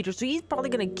is the cheater, so he's probably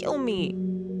gonna kill me.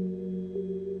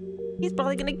 He's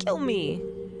probably gonna kill me.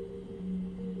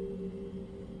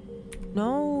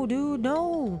 No, dude,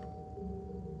 no.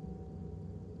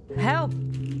 Help!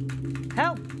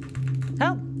 Help!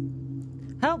 Help!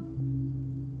 Help!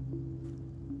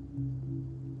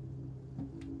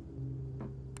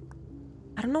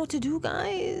 I don't know what to do,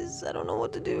 guys. I don't know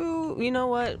what to do. You know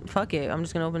what? Fuck it. I'm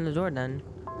just gonna open the door then.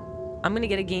 I'm gonna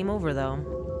get a game over though.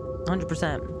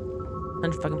 100%.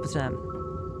 100%.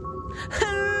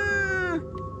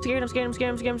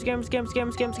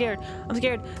 I'm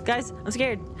scared. Guys, I'm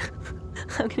scared.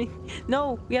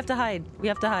 No, we have to hide. We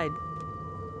have to hide.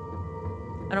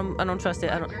 I don't trust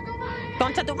it. I don't.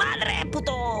 Concha tu madre,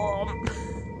 puto!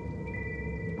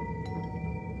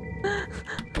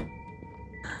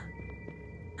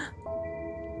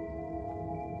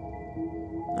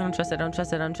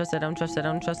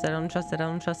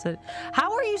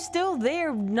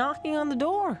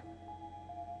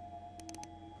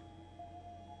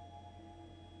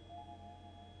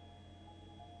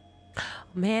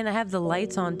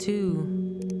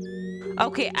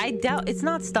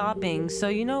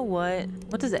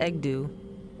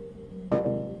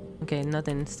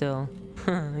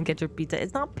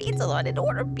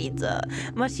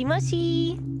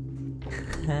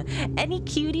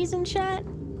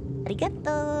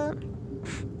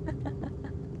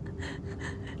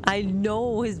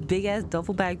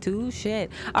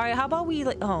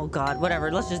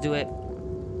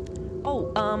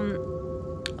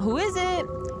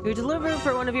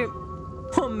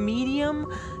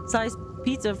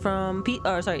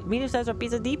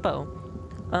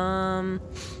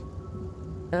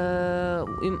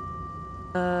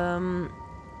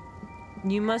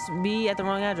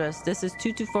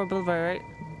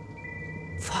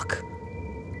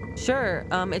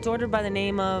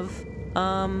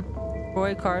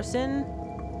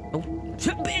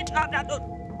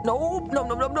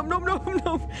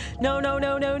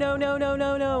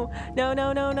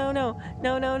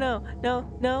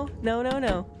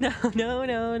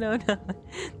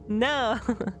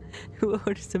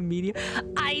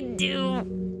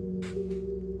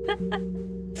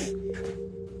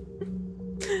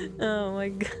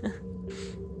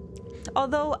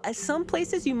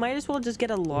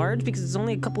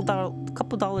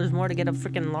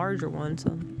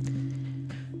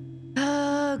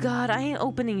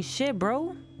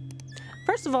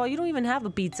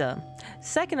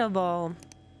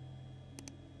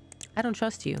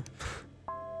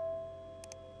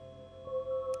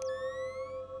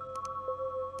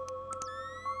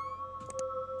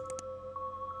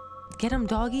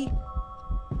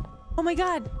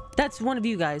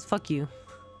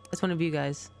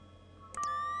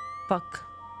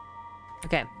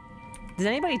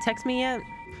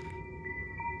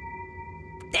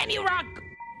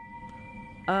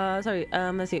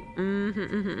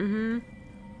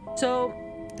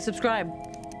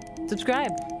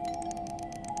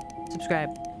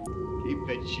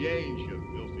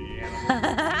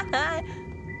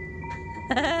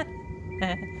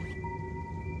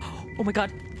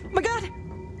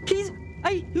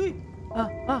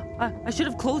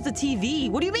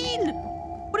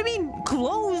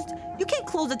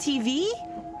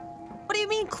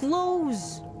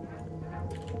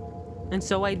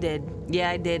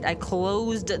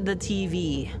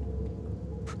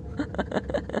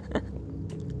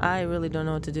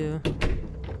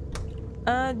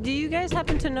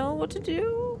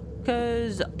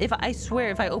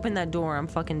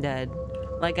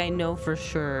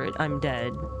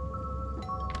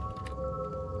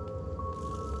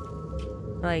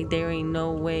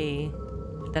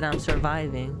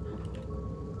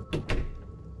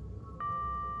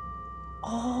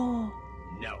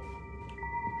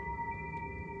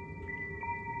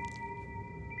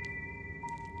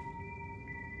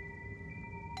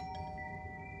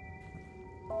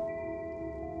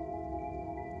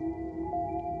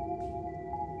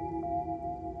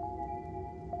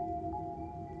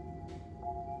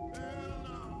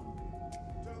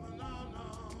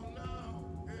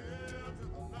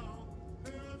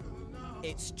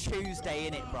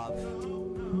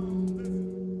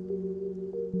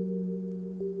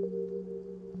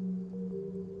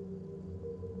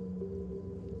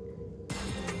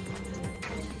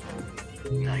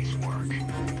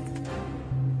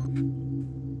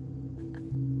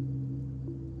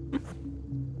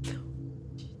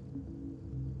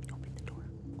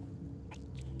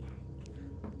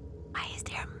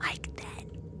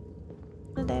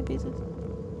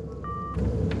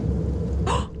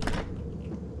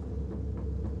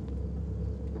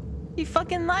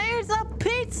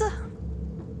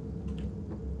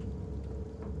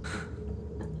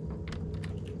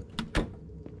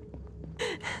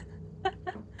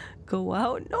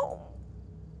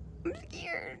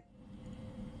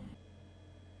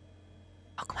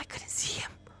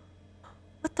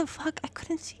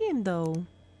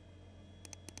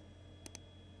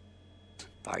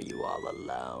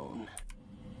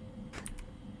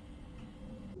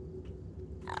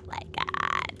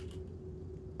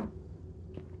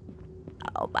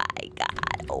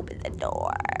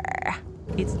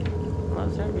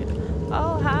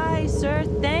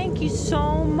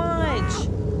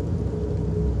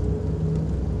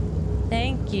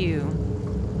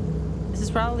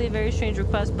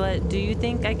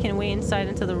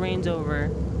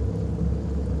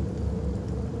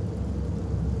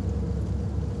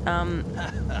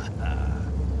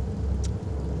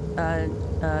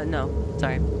 No.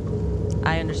 Sorry.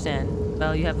 I understand.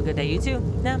 Well, you have a good day. You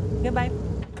too. Yeah. Goodbye.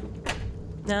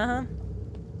 Uh-huh.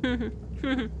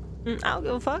 I don't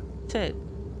give a fuck. Shit.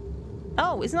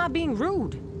 Oh, it's not being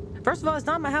rude. First of all, it's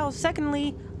not my house.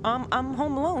 Secondly, I'm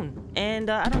home alone. And,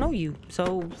 I don't know you.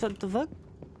 So, what the fuck?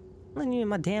 I'm letting you in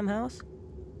my damn house.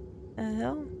 The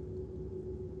hell?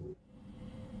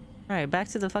 Alright, back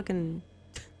to the fucking...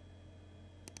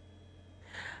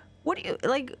 What do you...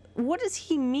 Like, what does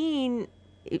he mean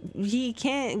he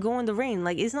can't go in the rain?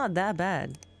 Like, it's not that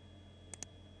bad.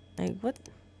 Like, what?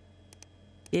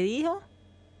 ¿Qué dijo?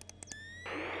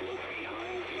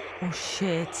 Oh,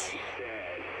 shit.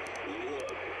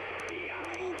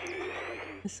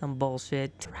 This is some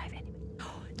bullshit. Drive it.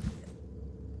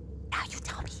 Now you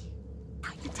tell me. Now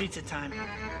you tell Pizza time.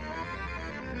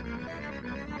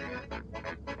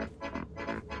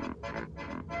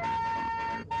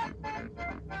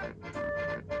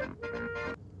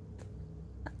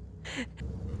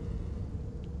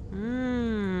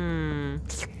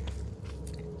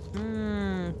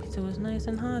 Pizza was nice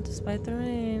and hot despite the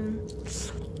rain.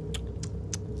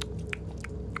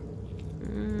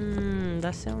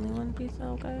 That's the only one pizza,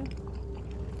 okay.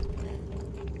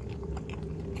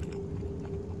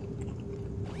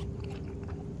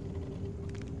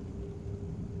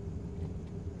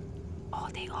 Oh,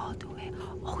 they all do it.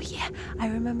 Oh yeah, I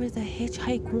remember the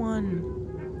hitchhike one.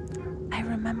 I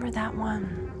remember that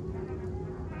one.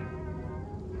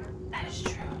 That is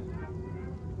true.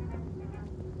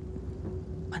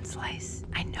 One slice.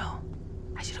 I know.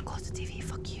 I should have closed the TV.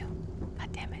 Fuck you.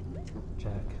 God damn it.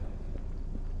 Jack.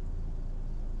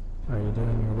 Are you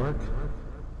doing your work?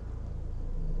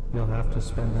 You'll have to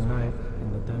spend the night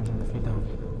in the dungeon if you don't.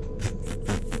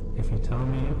 If you tell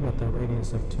me what the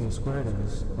radius of 2 squared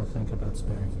is, I'll think about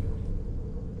sparing you.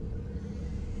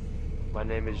 My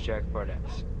name is Jack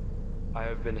Bardass. I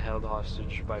have been held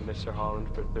hostage by Mr. Holland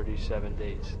for 37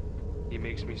 days. He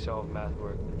makes me solve math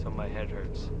work until my head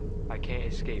hurts. I can't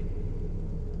escape.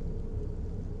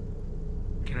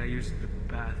 Can I use the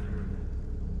bathroom?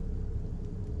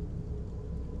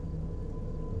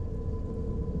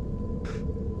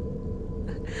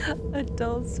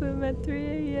 Adult swim at 3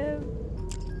 a.m.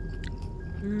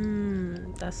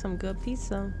 That's some good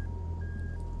pizza.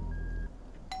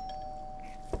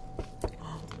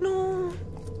 No.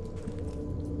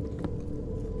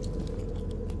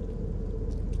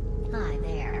 Hi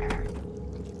there.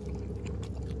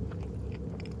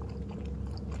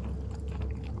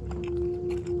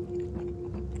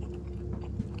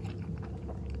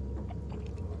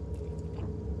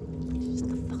 Shut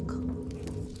the fuck up.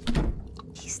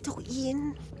 He's still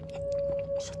eating.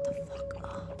 Shut the fuck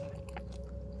up.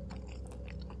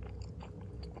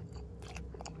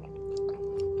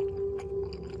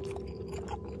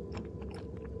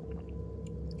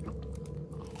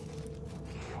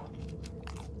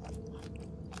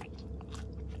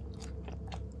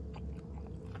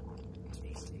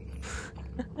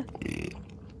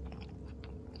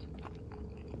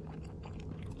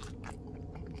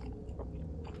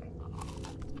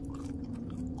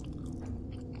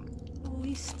 Oh,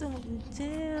 he's still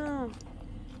damn.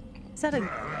 Is that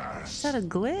a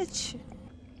glitch?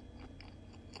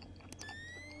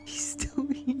 He's still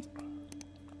eating.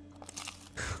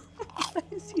 Why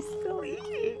is he still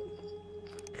eating?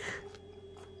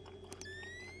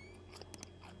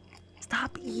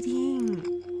 Stop eating.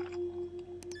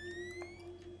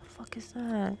 The fuck is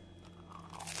that?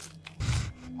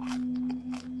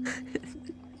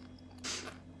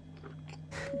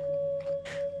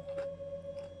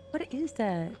 What is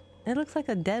that? It looks like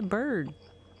a dead bird.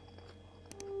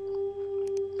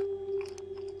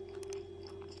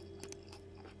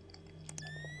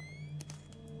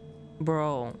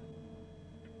 Bro.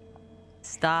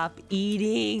 Stop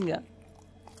eating.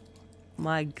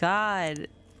 My God.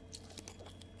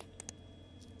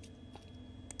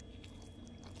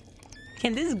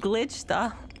 Can this glitch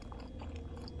stop?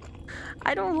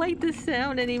 I don't like the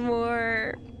sound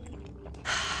anymore.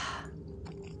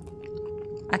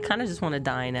 I kind of just want to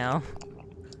die now.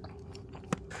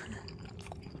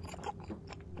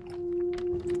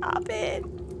 Stop it.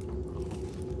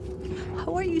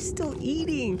 How are you still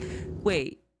eating?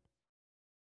 Wait.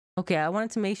 Okay, I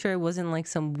wanted to make sure it wasn't like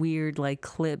some weird like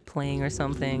clip playing or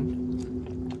something.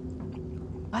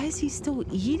 Why is he still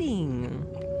eating?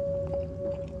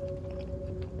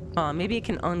 Oh, maybe it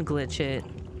can unglitch it.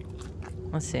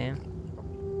 Let's see.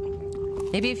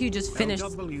 Maybe if you just finish.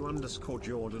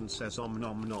 LW_Jordan says nom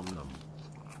nom nom.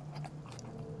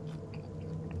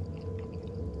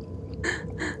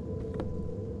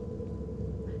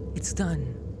 It's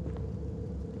done.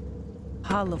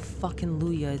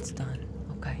 Hallelujah, it's done.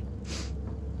 Okay.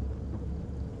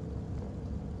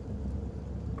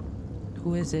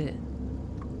 Who is it?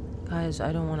 Guys,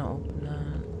 I don't want to open that.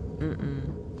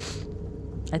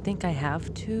 I think I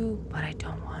have to, but I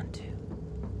don't want to.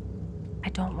 I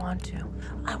don't want to.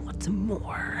 I want some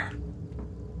more.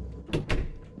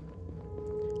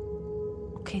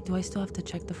 Okay, do I still have to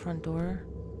check the front door?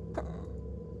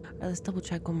 Alright, let's double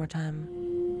check one more time.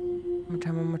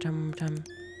 One more time.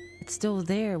 It's still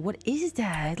there. What is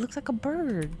that? It looks like a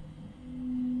bird.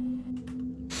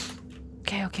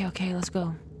 Okay, let's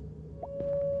go.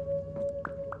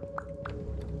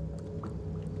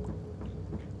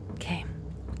 Okay,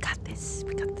 we got this.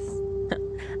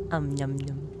 Yum yum.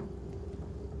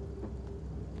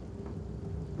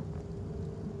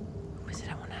 Who is it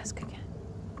I want to ask again?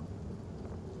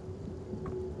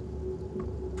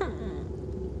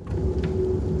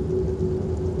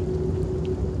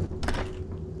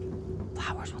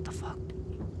 Flowers, what the fuck?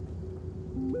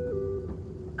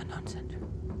 Unknown sender.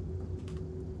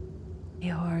 Hey,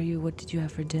 how are you? What did you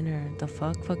have for dinner? The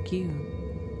fuck? Fuck you.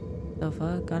 The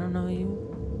fuck? I don't know you.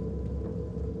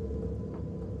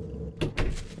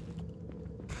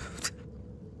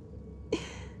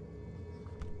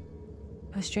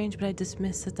 It was strange, but I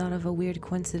dismissed the thought of a weird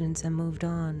coincidence and moved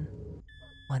on.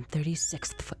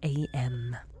 1:36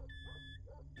 a.m.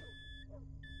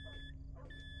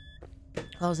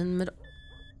 I was in the middle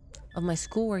of my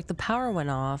schoolwork. The power went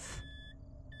off.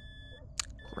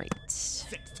 Great.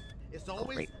 Sixth. It's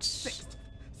always sixth.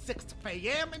 6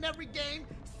 a.m. in every game.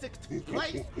 6th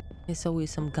place. It's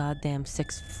always some goddamn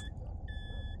 6th.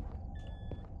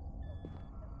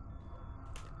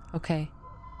 Okay.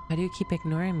 Why do you keep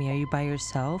ignoring me? Are you by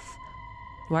yourself?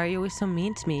 Why are you always so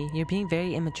mean to me? You're being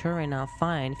very immature right now.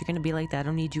 Fine. If you're gonna be like that, I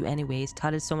don't need you anyways.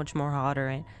 Todd is so much more hotter.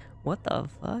 And what the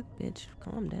fuck, bitch?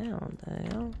 Calm down. The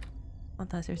hell? Not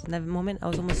that serious. In that moment, I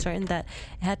was almost certain that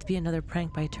it had to be another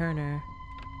prank by Turner.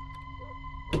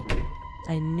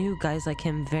 I knew guys like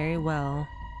him very well.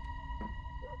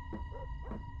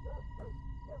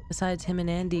 Besides him and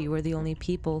Andy were the only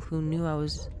people who knew I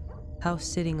was house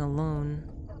sitting alone.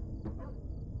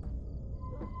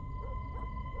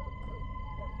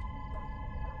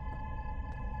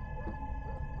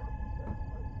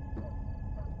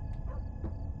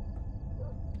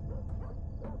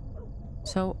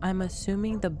 So I'm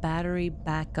assuming the battery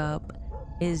backup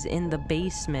is in the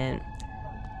basement.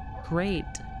 Great.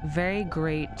 Very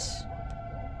great.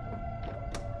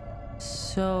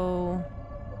 So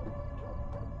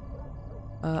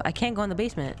I can't go in the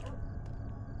basement.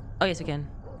 Oh yes, I can.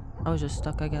 I was just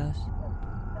stuck, I guess.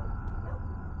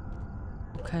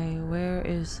 Okay, where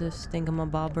is this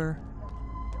thingamabobber?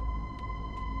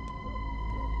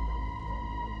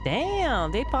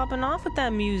 Damn, they popping off with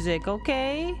that music.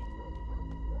 Okay.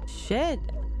 Shit.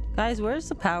 Guys, where's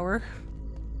the power?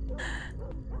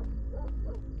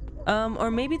 Or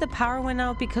maybe the power went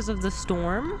out because of the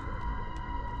storm?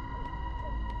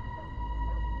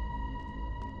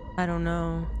 I don't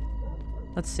know.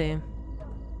 Let's see.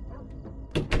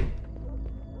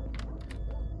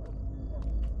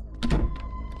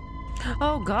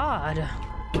 Oh god.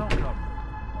 Welcome.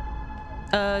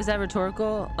 Is that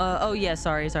rhetorical? Oh yeah,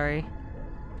 sorry.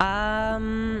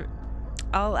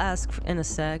 I'll ask in a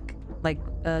sec. Like,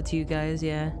 to you guys,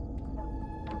 yeah.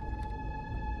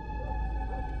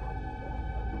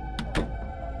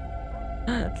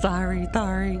 Sorry.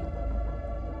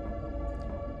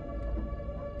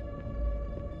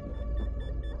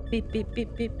 Beep beep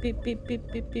beep beep beep beep beep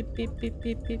beep beep beep beep beep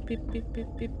beep beep beep beep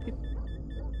beep beep.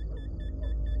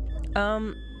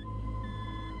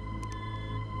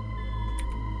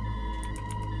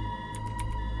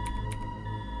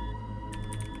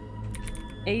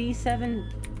 87.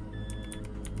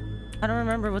 I don't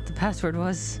remember what the password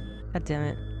was. God damn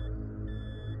it.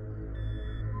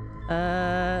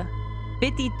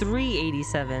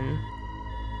 5387.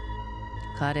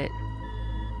 Got it.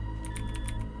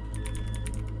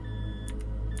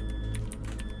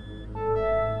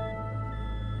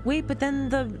 Wait, but then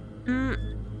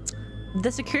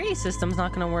the security system's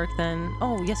not gonna work then.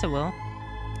 Oh, yes it will.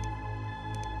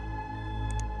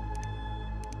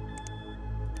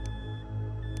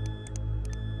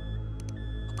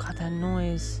 Oh god, that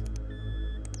noise.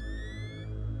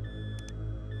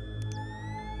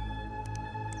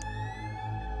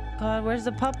 God, where's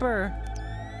the pupper?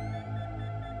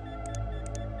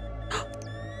 Oh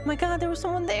my god, there was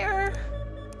someone there.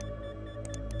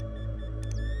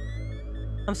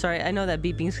 I'm sorry, I know that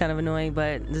beeping is kind of annoying,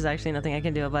 but there's actually nothing I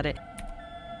can do about it.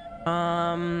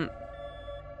 I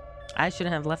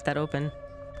shouldn't have left that open.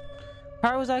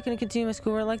 How was I gonna continue my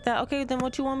schoolwork like that? Okay, then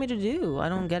what you want me to do? I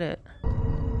don't get it.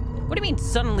 What do you mean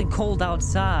suddenly cold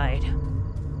outside?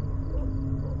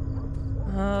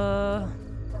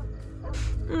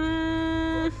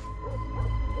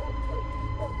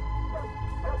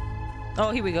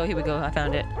 Oh, here we go. Here we go. I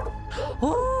found it.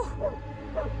 Oh!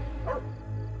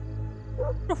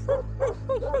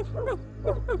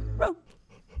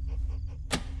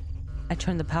 I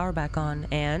turned the power back on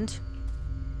and...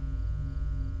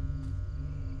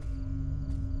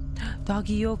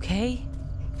 Doggy, you okay?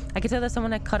 I could tell that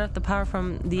someone had cut off the power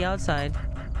from the outside.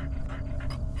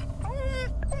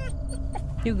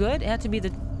 You good? It had to be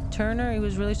the Turner. He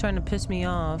was really trying to piss me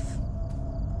off.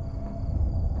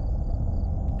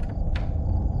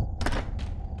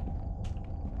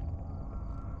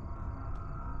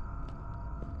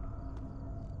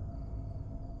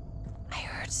 I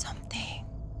heard something.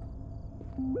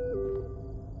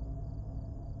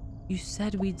 You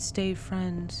said we'd stay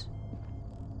friends.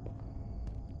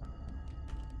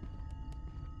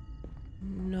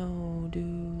 No,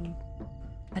 dude.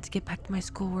 I had to get back to my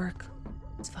schoolwork.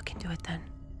 Let's fucking do it then.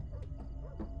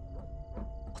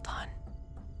 Hold on.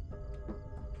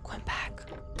 I'm going back.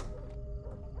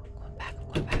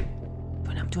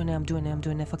 I'm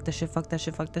doing it. Fuck that shit.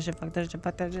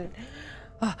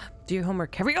 Ah, do your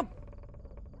homework. Hurry up!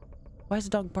 Why is the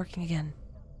dog barking again?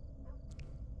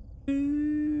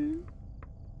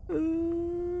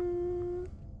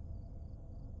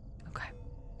 Okay.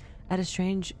 I had a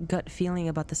strange gut feeling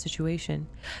about the situation.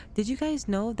 Did you guys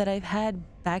know that I've had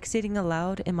backseating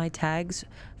allowed in my tags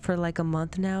for like a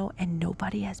month now and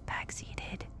nobody has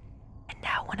backseated? And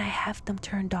now when I have them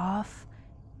turned off,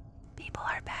 people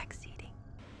are backseating.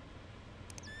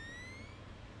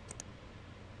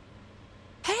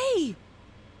 Hey!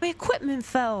 My equipment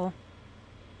fell.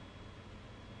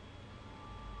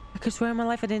 I could swear on my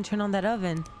life I didn't turn on that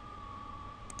oven.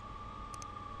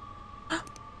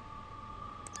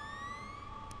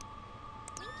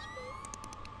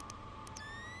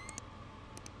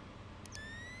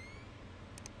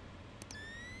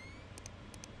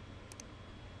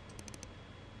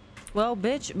 Well,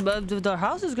 bitch, but the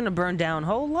house is gonna burn down.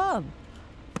 Hold up.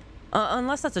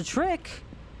 Unless that's a trick.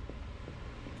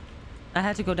 I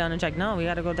had to go down and check. No, we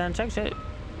gotta go down and check shit.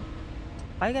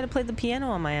 Why you gotta play the piano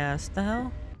on my ass? The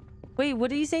hell? Wait,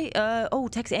 what did you say? Oh,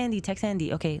 text Andy.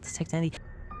 Okay, let's text Andy.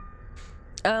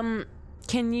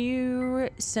 Can you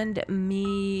send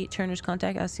me Turner's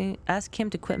contact? Ask him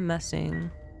to quit messing.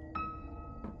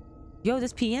 Yo,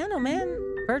 this piano, man.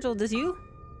 Virgil, this you?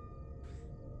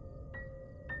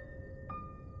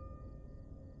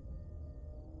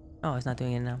 Oh, it's not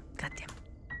doing it now. Goddamn.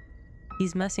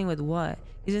 He's messing with what?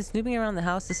 He's been snooping around the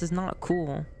house. This is not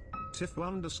cool. Tiff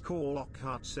 _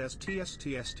 Lockhart says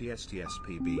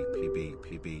TSTSTSTSPB.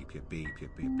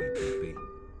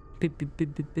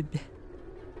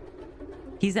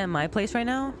 He's at my place right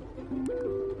now?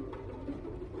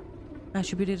 I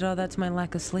attributed all that to my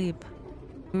lack of sleep.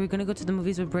 We were gonna go to the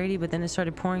movies with Brady, but then it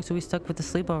started pouring, so we stuck with the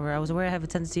sleepover. I was aware I have a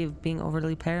tendency of being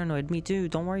overly paranoid. Me too.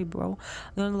 Don't worry, bro.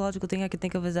 The only logical thing I could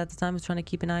think of is at the time was trying to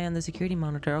keep an eye on the security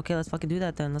monitor. Okay, let's fucking do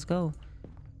that then. Let's go.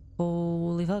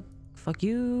 Holy fuck. Fuck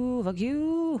you. Fuck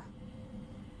you.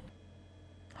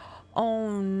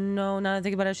 Oh no. Now that I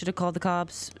think about it, I should have called the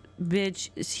cops. Bitch,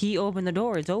 he opened the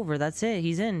door. It's over. That's it.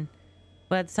 He's in.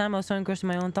 But at the time, I was so engrossed in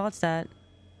my own thoughts that...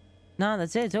 Nah,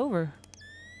 that's it. It's over.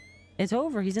 It's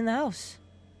over. He's in the house.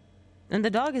 And the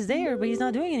dog is there, but he's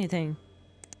not doing anything.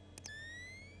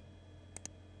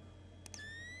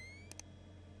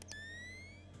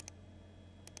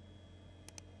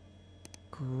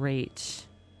 Great.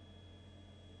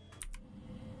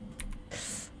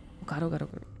 Oh god, oh god, oh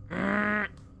god.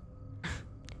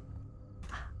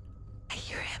 I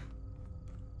hear him.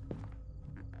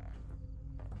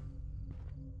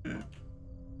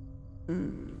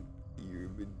 You're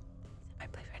in my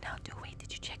place right now. Dude, wait,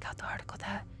 did you check out the article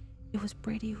that... It was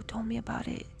Brady who told me about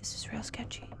it. This is real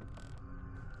sketchy.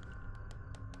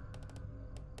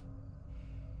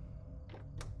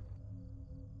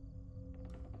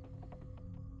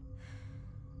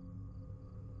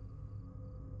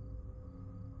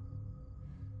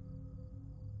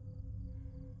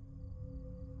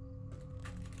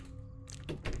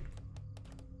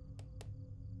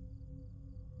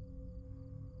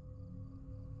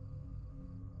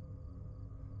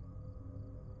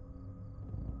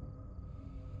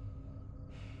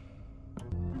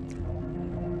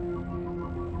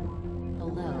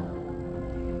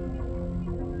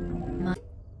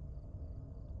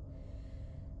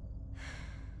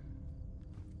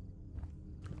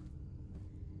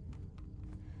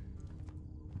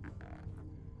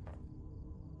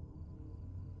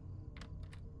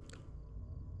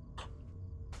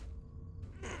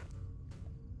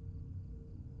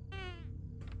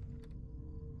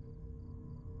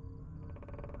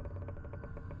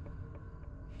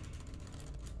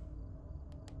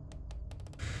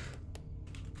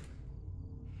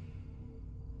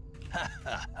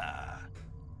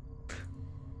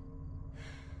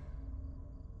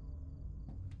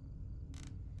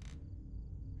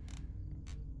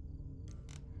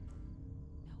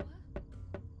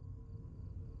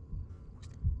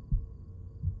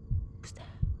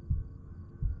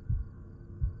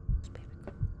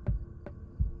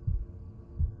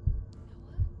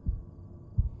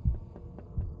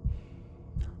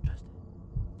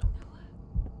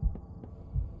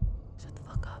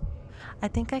 I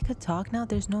think I could talk now.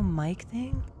 There's no mic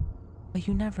thing, but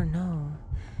you never know.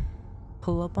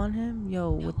 Pull up on him, yo.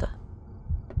 What the?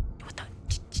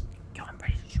 Yo, I'm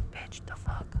ready to shoot, bitch. The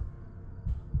fuck?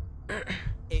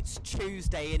 It's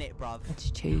Tuesday, innit, bruv? It's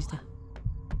Tuesday.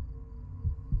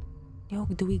 Yo,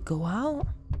 do we go out?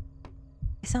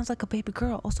 It sounds like a baby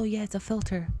girl. Also, yeah, it's a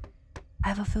filter. I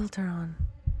have a filter on.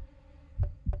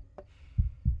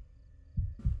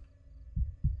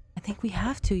 I think we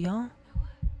have to, y'all.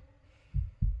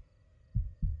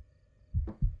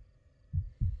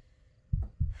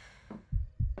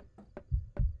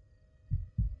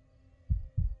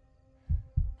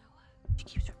 She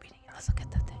keeps repeating it. Let's look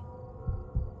at that thing.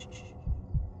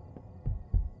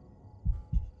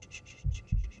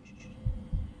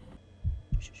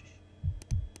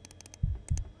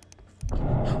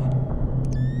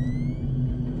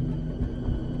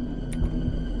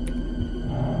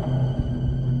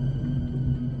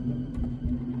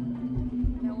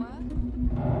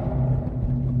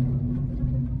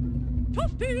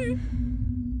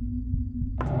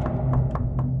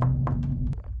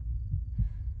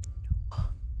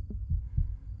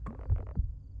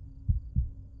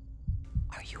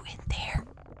 Are you in there?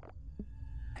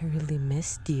 I really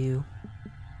missed you.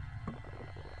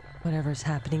 Whatever's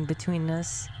happening between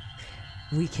us,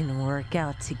 we can work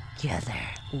out together.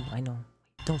 Ooh, I know.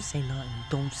 Don't say none.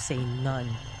 Don't say none.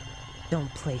 Don't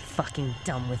play fucking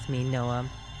dumb with me, Noah.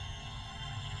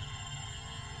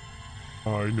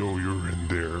 I know you're in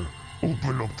there.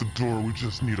 Open up the door, we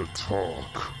just need to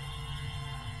talk.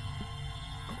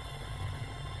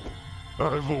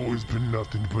 I've always been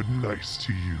nothing but nice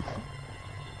to you.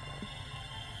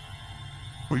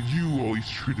 But you always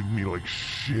treated me like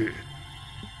shit.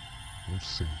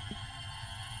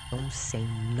 Don't say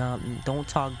nothing. Don't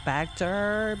talk back to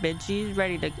her, bitch. She's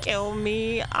ready to kill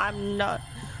me. I'm not.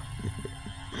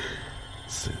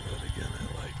 Say that again, I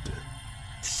liked it.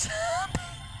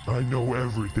 I know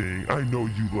everything. I know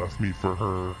you left me for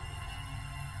her.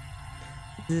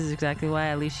 This is exactly why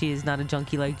at least she is not a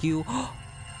junkie like you.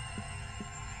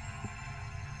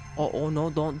 Oh no,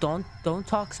 don't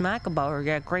talk smack about her.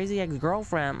 Yeah, crazy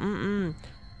ex-girlfriend.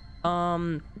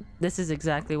 This is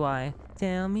exactly why.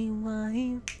 Tell me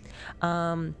why.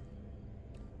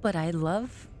 But I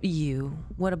love you.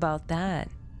 What about that?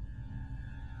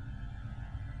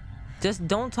 Just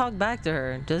don't talk back to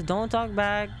her. Just don't talk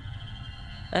back.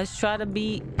 Let's try to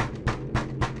be...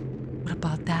 What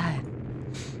about that?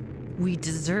 We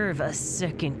deserve a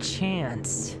second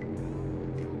chance.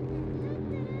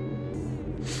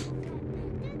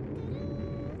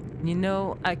 You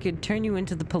know, I could turn you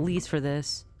into the police for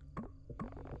this.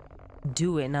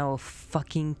 Do it and I will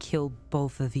fucking kill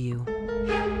both of you.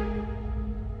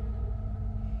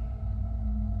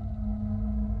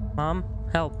 Mom,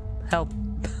 help, help,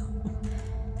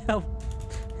 help.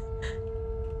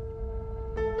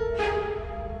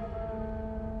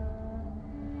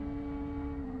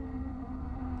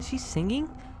 Is she singing?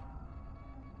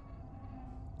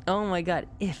 Oh my god,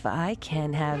 if I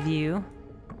can't have you,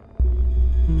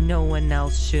 no one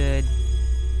else should.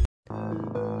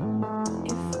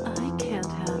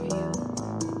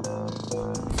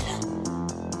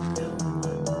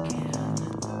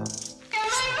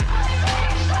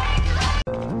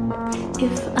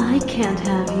 If I can't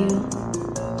have you,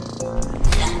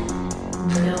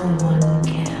 no one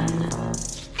can.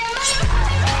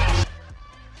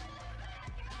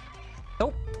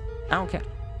 Nope, I don't care.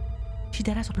 She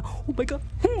dead ass open. Oh my god.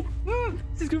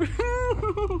 This is gonna be...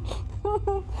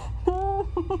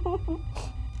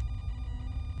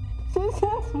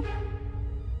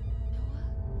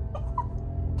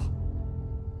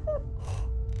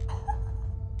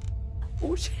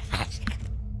 Oh shit.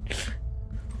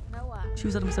 She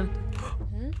was on my side.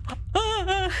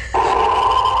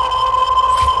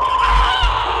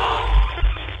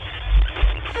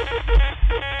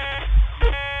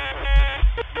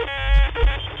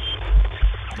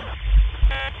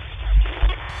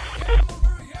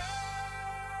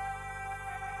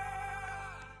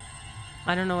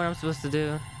 I don't know what I'm supposed to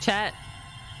do. Chat.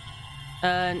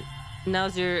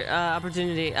 Now's your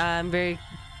opportunity. I'm very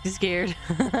scared.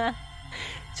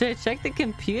 Should I check the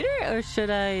computer or should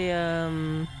I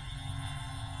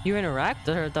You interact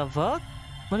with her? The fuck?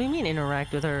 What do you mean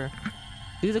interact with her?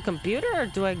 Do the computer or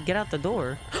do I get out the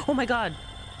door? Oh my god!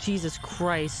 Jesus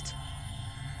Christ.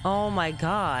 Oh my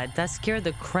god. That scared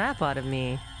the crap out of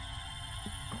me.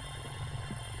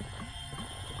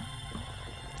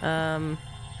 I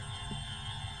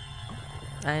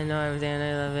know everything.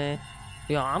 I love it.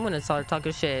 Yo, I'm gonna start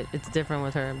talking shit. It's different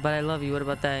with her. But I love you. What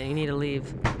about that? You need to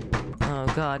leave.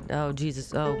 Oh god. Oh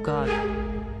Jesus. Oh god.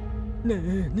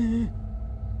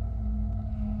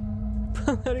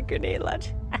 Pull out a grenade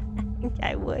launcher.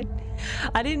 I would.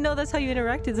 I didn't know that's how you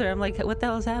interacted with her. I'm like, what the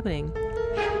hell is happening?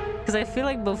 Because I feel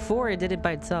like before it did it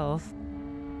by itself.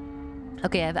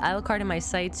 Okay, I have Alucard in my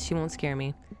sights. She won't scare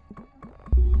me.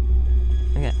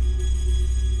 Okay.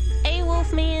 Hey,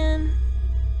 Wolfman!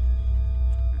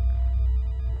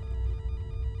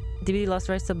 DBD lost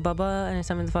rights to Bubba and I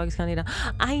summoned the Fox County down.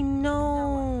 I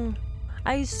know!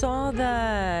 I saw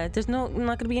that! There's not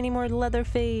gonna be any more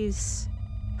Leatherface.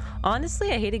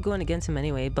 Honestly, I hated going against him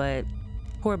anyway, but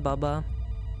poor Bubba.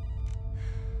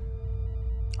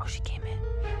 Oh, she came in.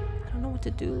 I don't know what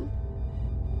to do.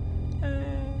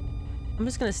 I'm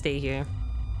just gonna stay here.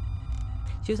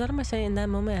 She was out of my sight in that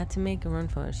moment. I had to make a run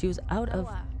for her. She was out of...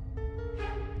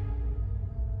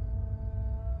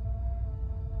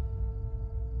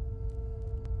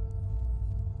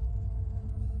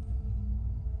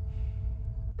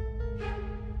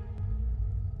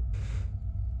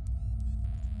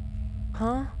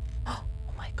 Huh? Oh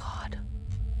my god.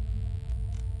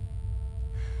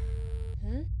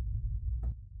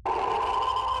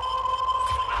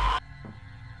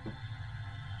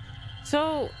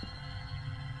 So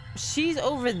she's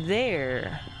over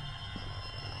there.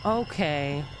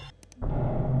 Okay.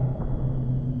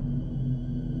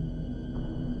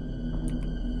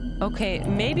 Okay,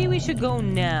 maybe we should go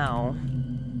now.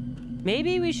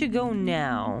 Maybe we should go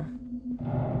now.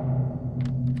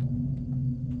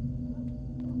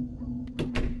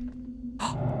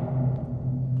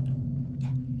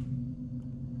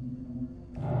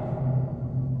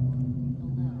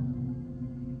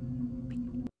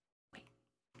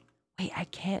 Wait, I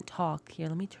can't talk. Here,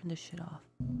 let me turn this shit off.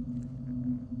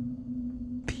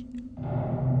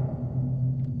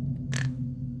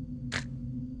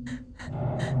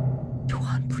 Go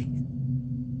on, please.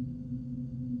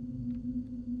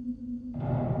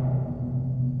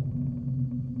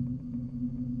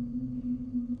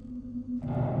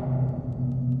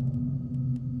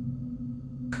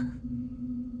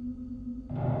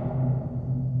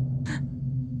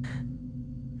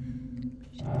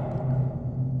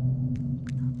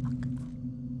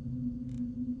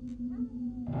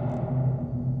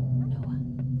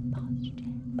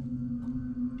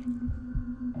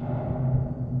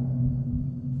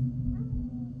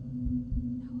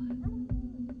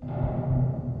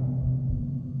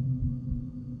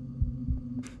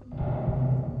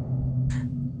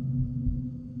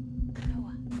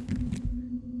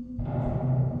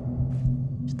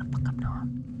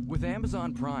 With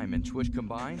Amazon Prime and Twitch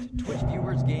combined, Twitch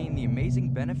viewers gain the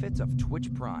amazing benefits of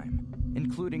Twitch Prime,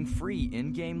 including free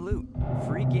in-game loot,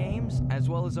 free games, as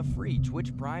well as a free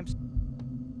Twitch Prime.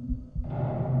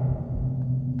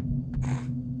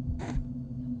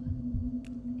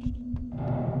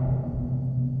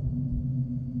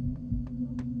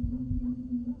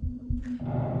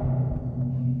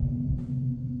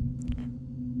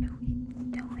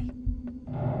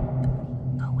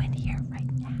 Go in here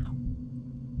right now.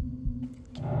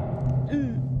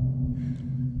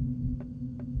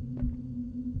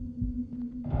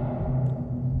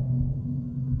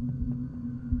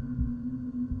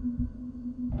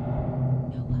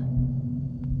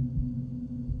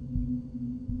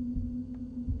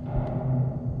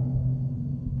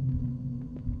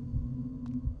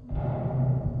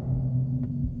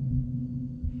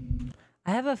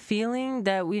 I have a feeling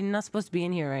that we're not supposed to be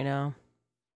in here right now.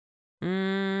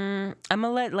 I'm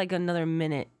gonna let like another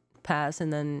minute pass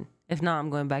and then if not, I'm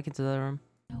going back into the room.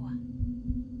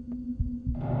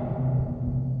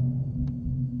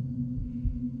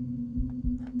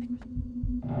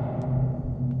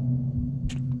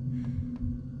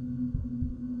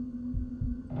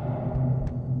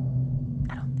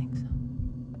 I don't think so.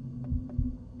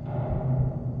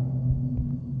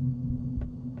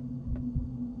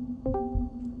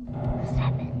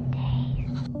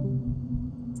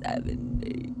 Seven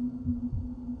days.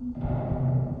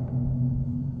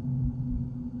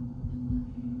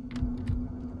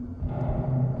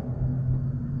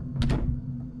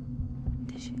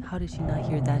 How did she not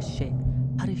hear that shit?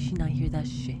 How did she not hear that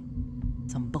shit?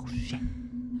 Some bullshit.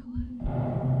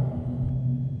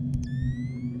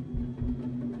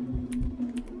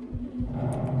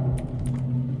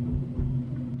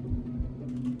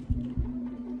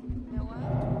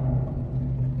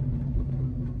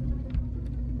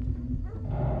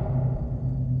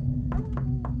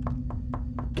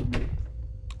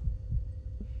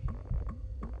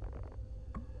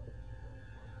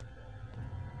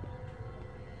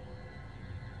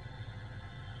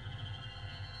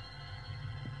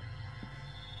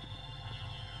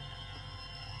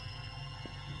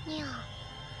 Yeah.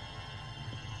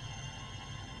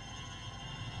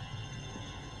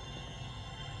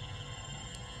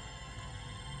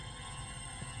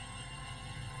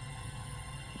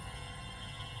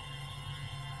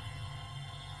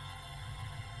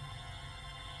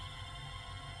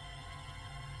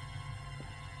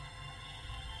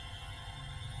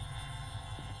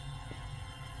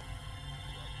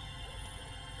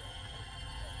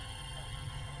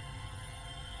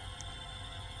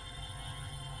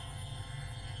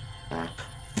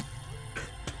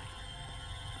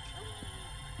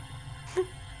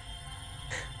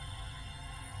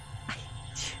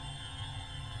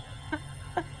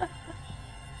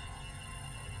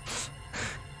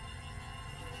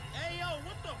 Hey, yo,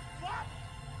 what the fuck?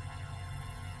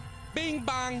 Bing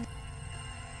bang.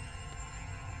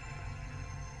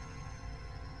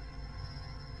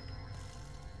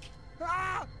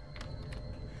 Ah!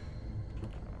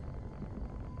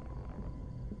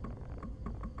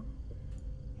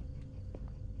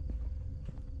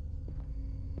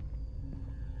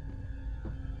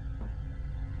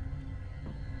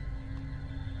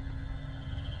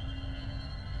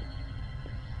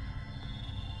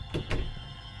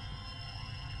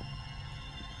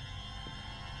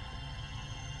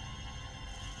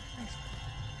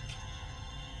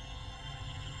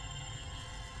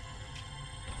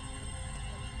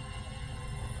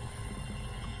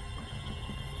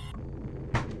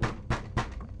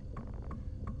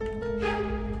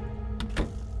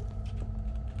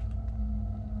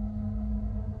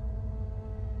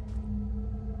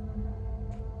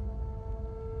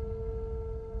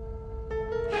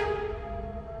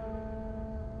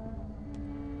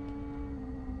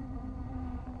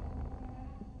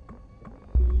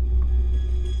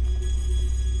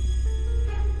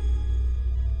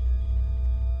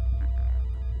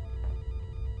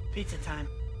 Pizza time.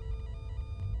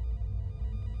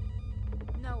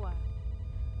 Noah.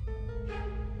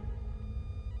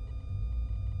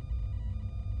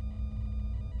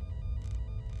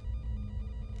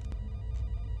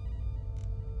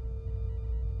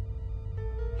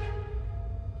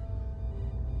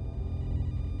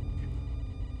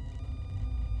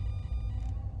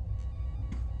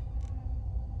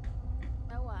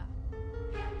 Noah.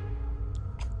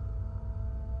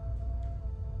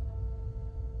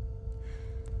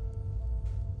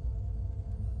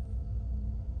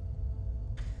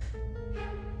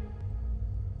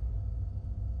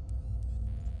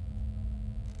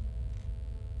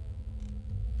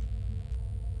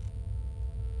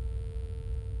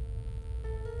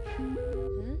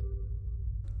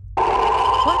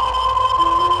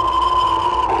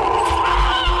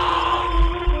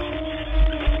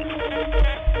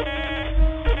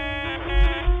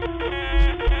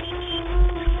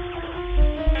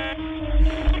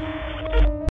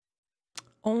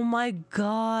 Oh my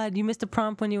god, you missed a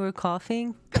prompt when you were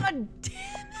coughing? God damn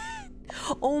it!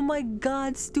 Oh my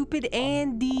god, stupid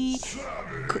Andy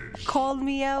called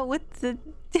me out with the...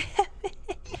 Damn it!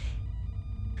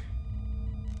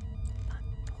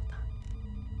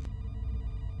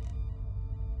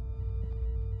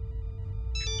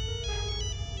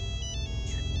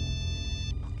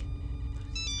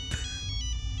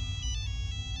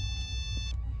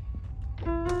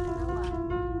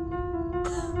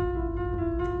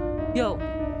 Yo,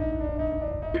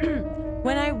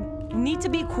 when I need to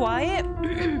be quiet,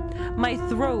 my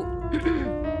throat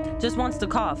just wants to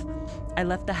cough. I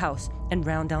left the house and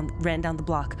ran down the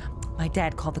block. My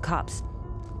dad called the cops.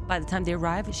 By the time they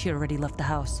arrived, she had already left the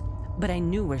house, but I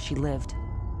knew where she lived.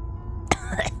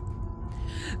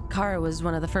 Kara was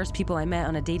one of the first people I met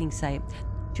on a dating site.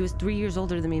 She was 3 years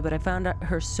older than me, but I found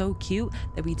her so cute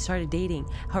that we'd started dating.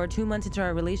 However, 2 months into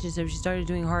our relationship, she started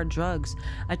doing hard drugs.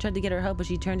 I tried to get her help, but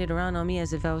she turned it around on me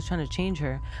as if I was trying to change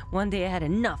her. One day I had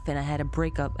enough and I had to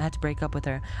break up with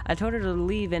her. I told her to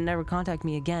leave and never contact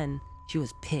me again. She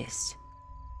was pissed.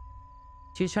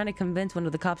 She was trying to convince one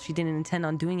of the cops she didn't intend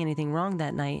on doing anything wrong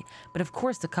that night, but of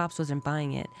course the cops wasn't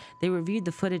buying it. They reviewed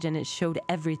the footage and it showed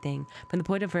everything, from the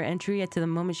point of her entry to the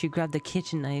moment she grabbed the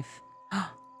kitchen knife.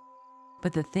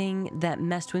 But the thing that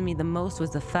messed with me the most was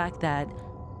the fact that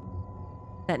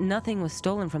nothing was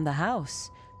stolen from the house.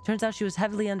 Turns out she was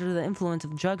heavily under the influence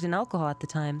of drugs and alcohol at the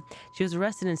time. She was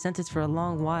arrested and sentenced for a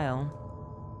long while.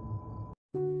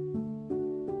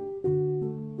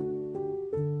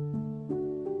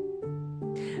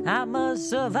 I'm a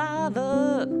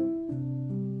survivor.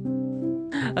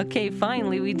 Okay,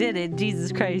 finally we did it.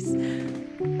 Jesus Christ.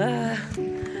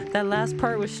 That last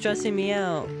part was stressing me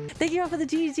out. Thank you all for the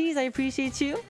GGs. I appreciate you.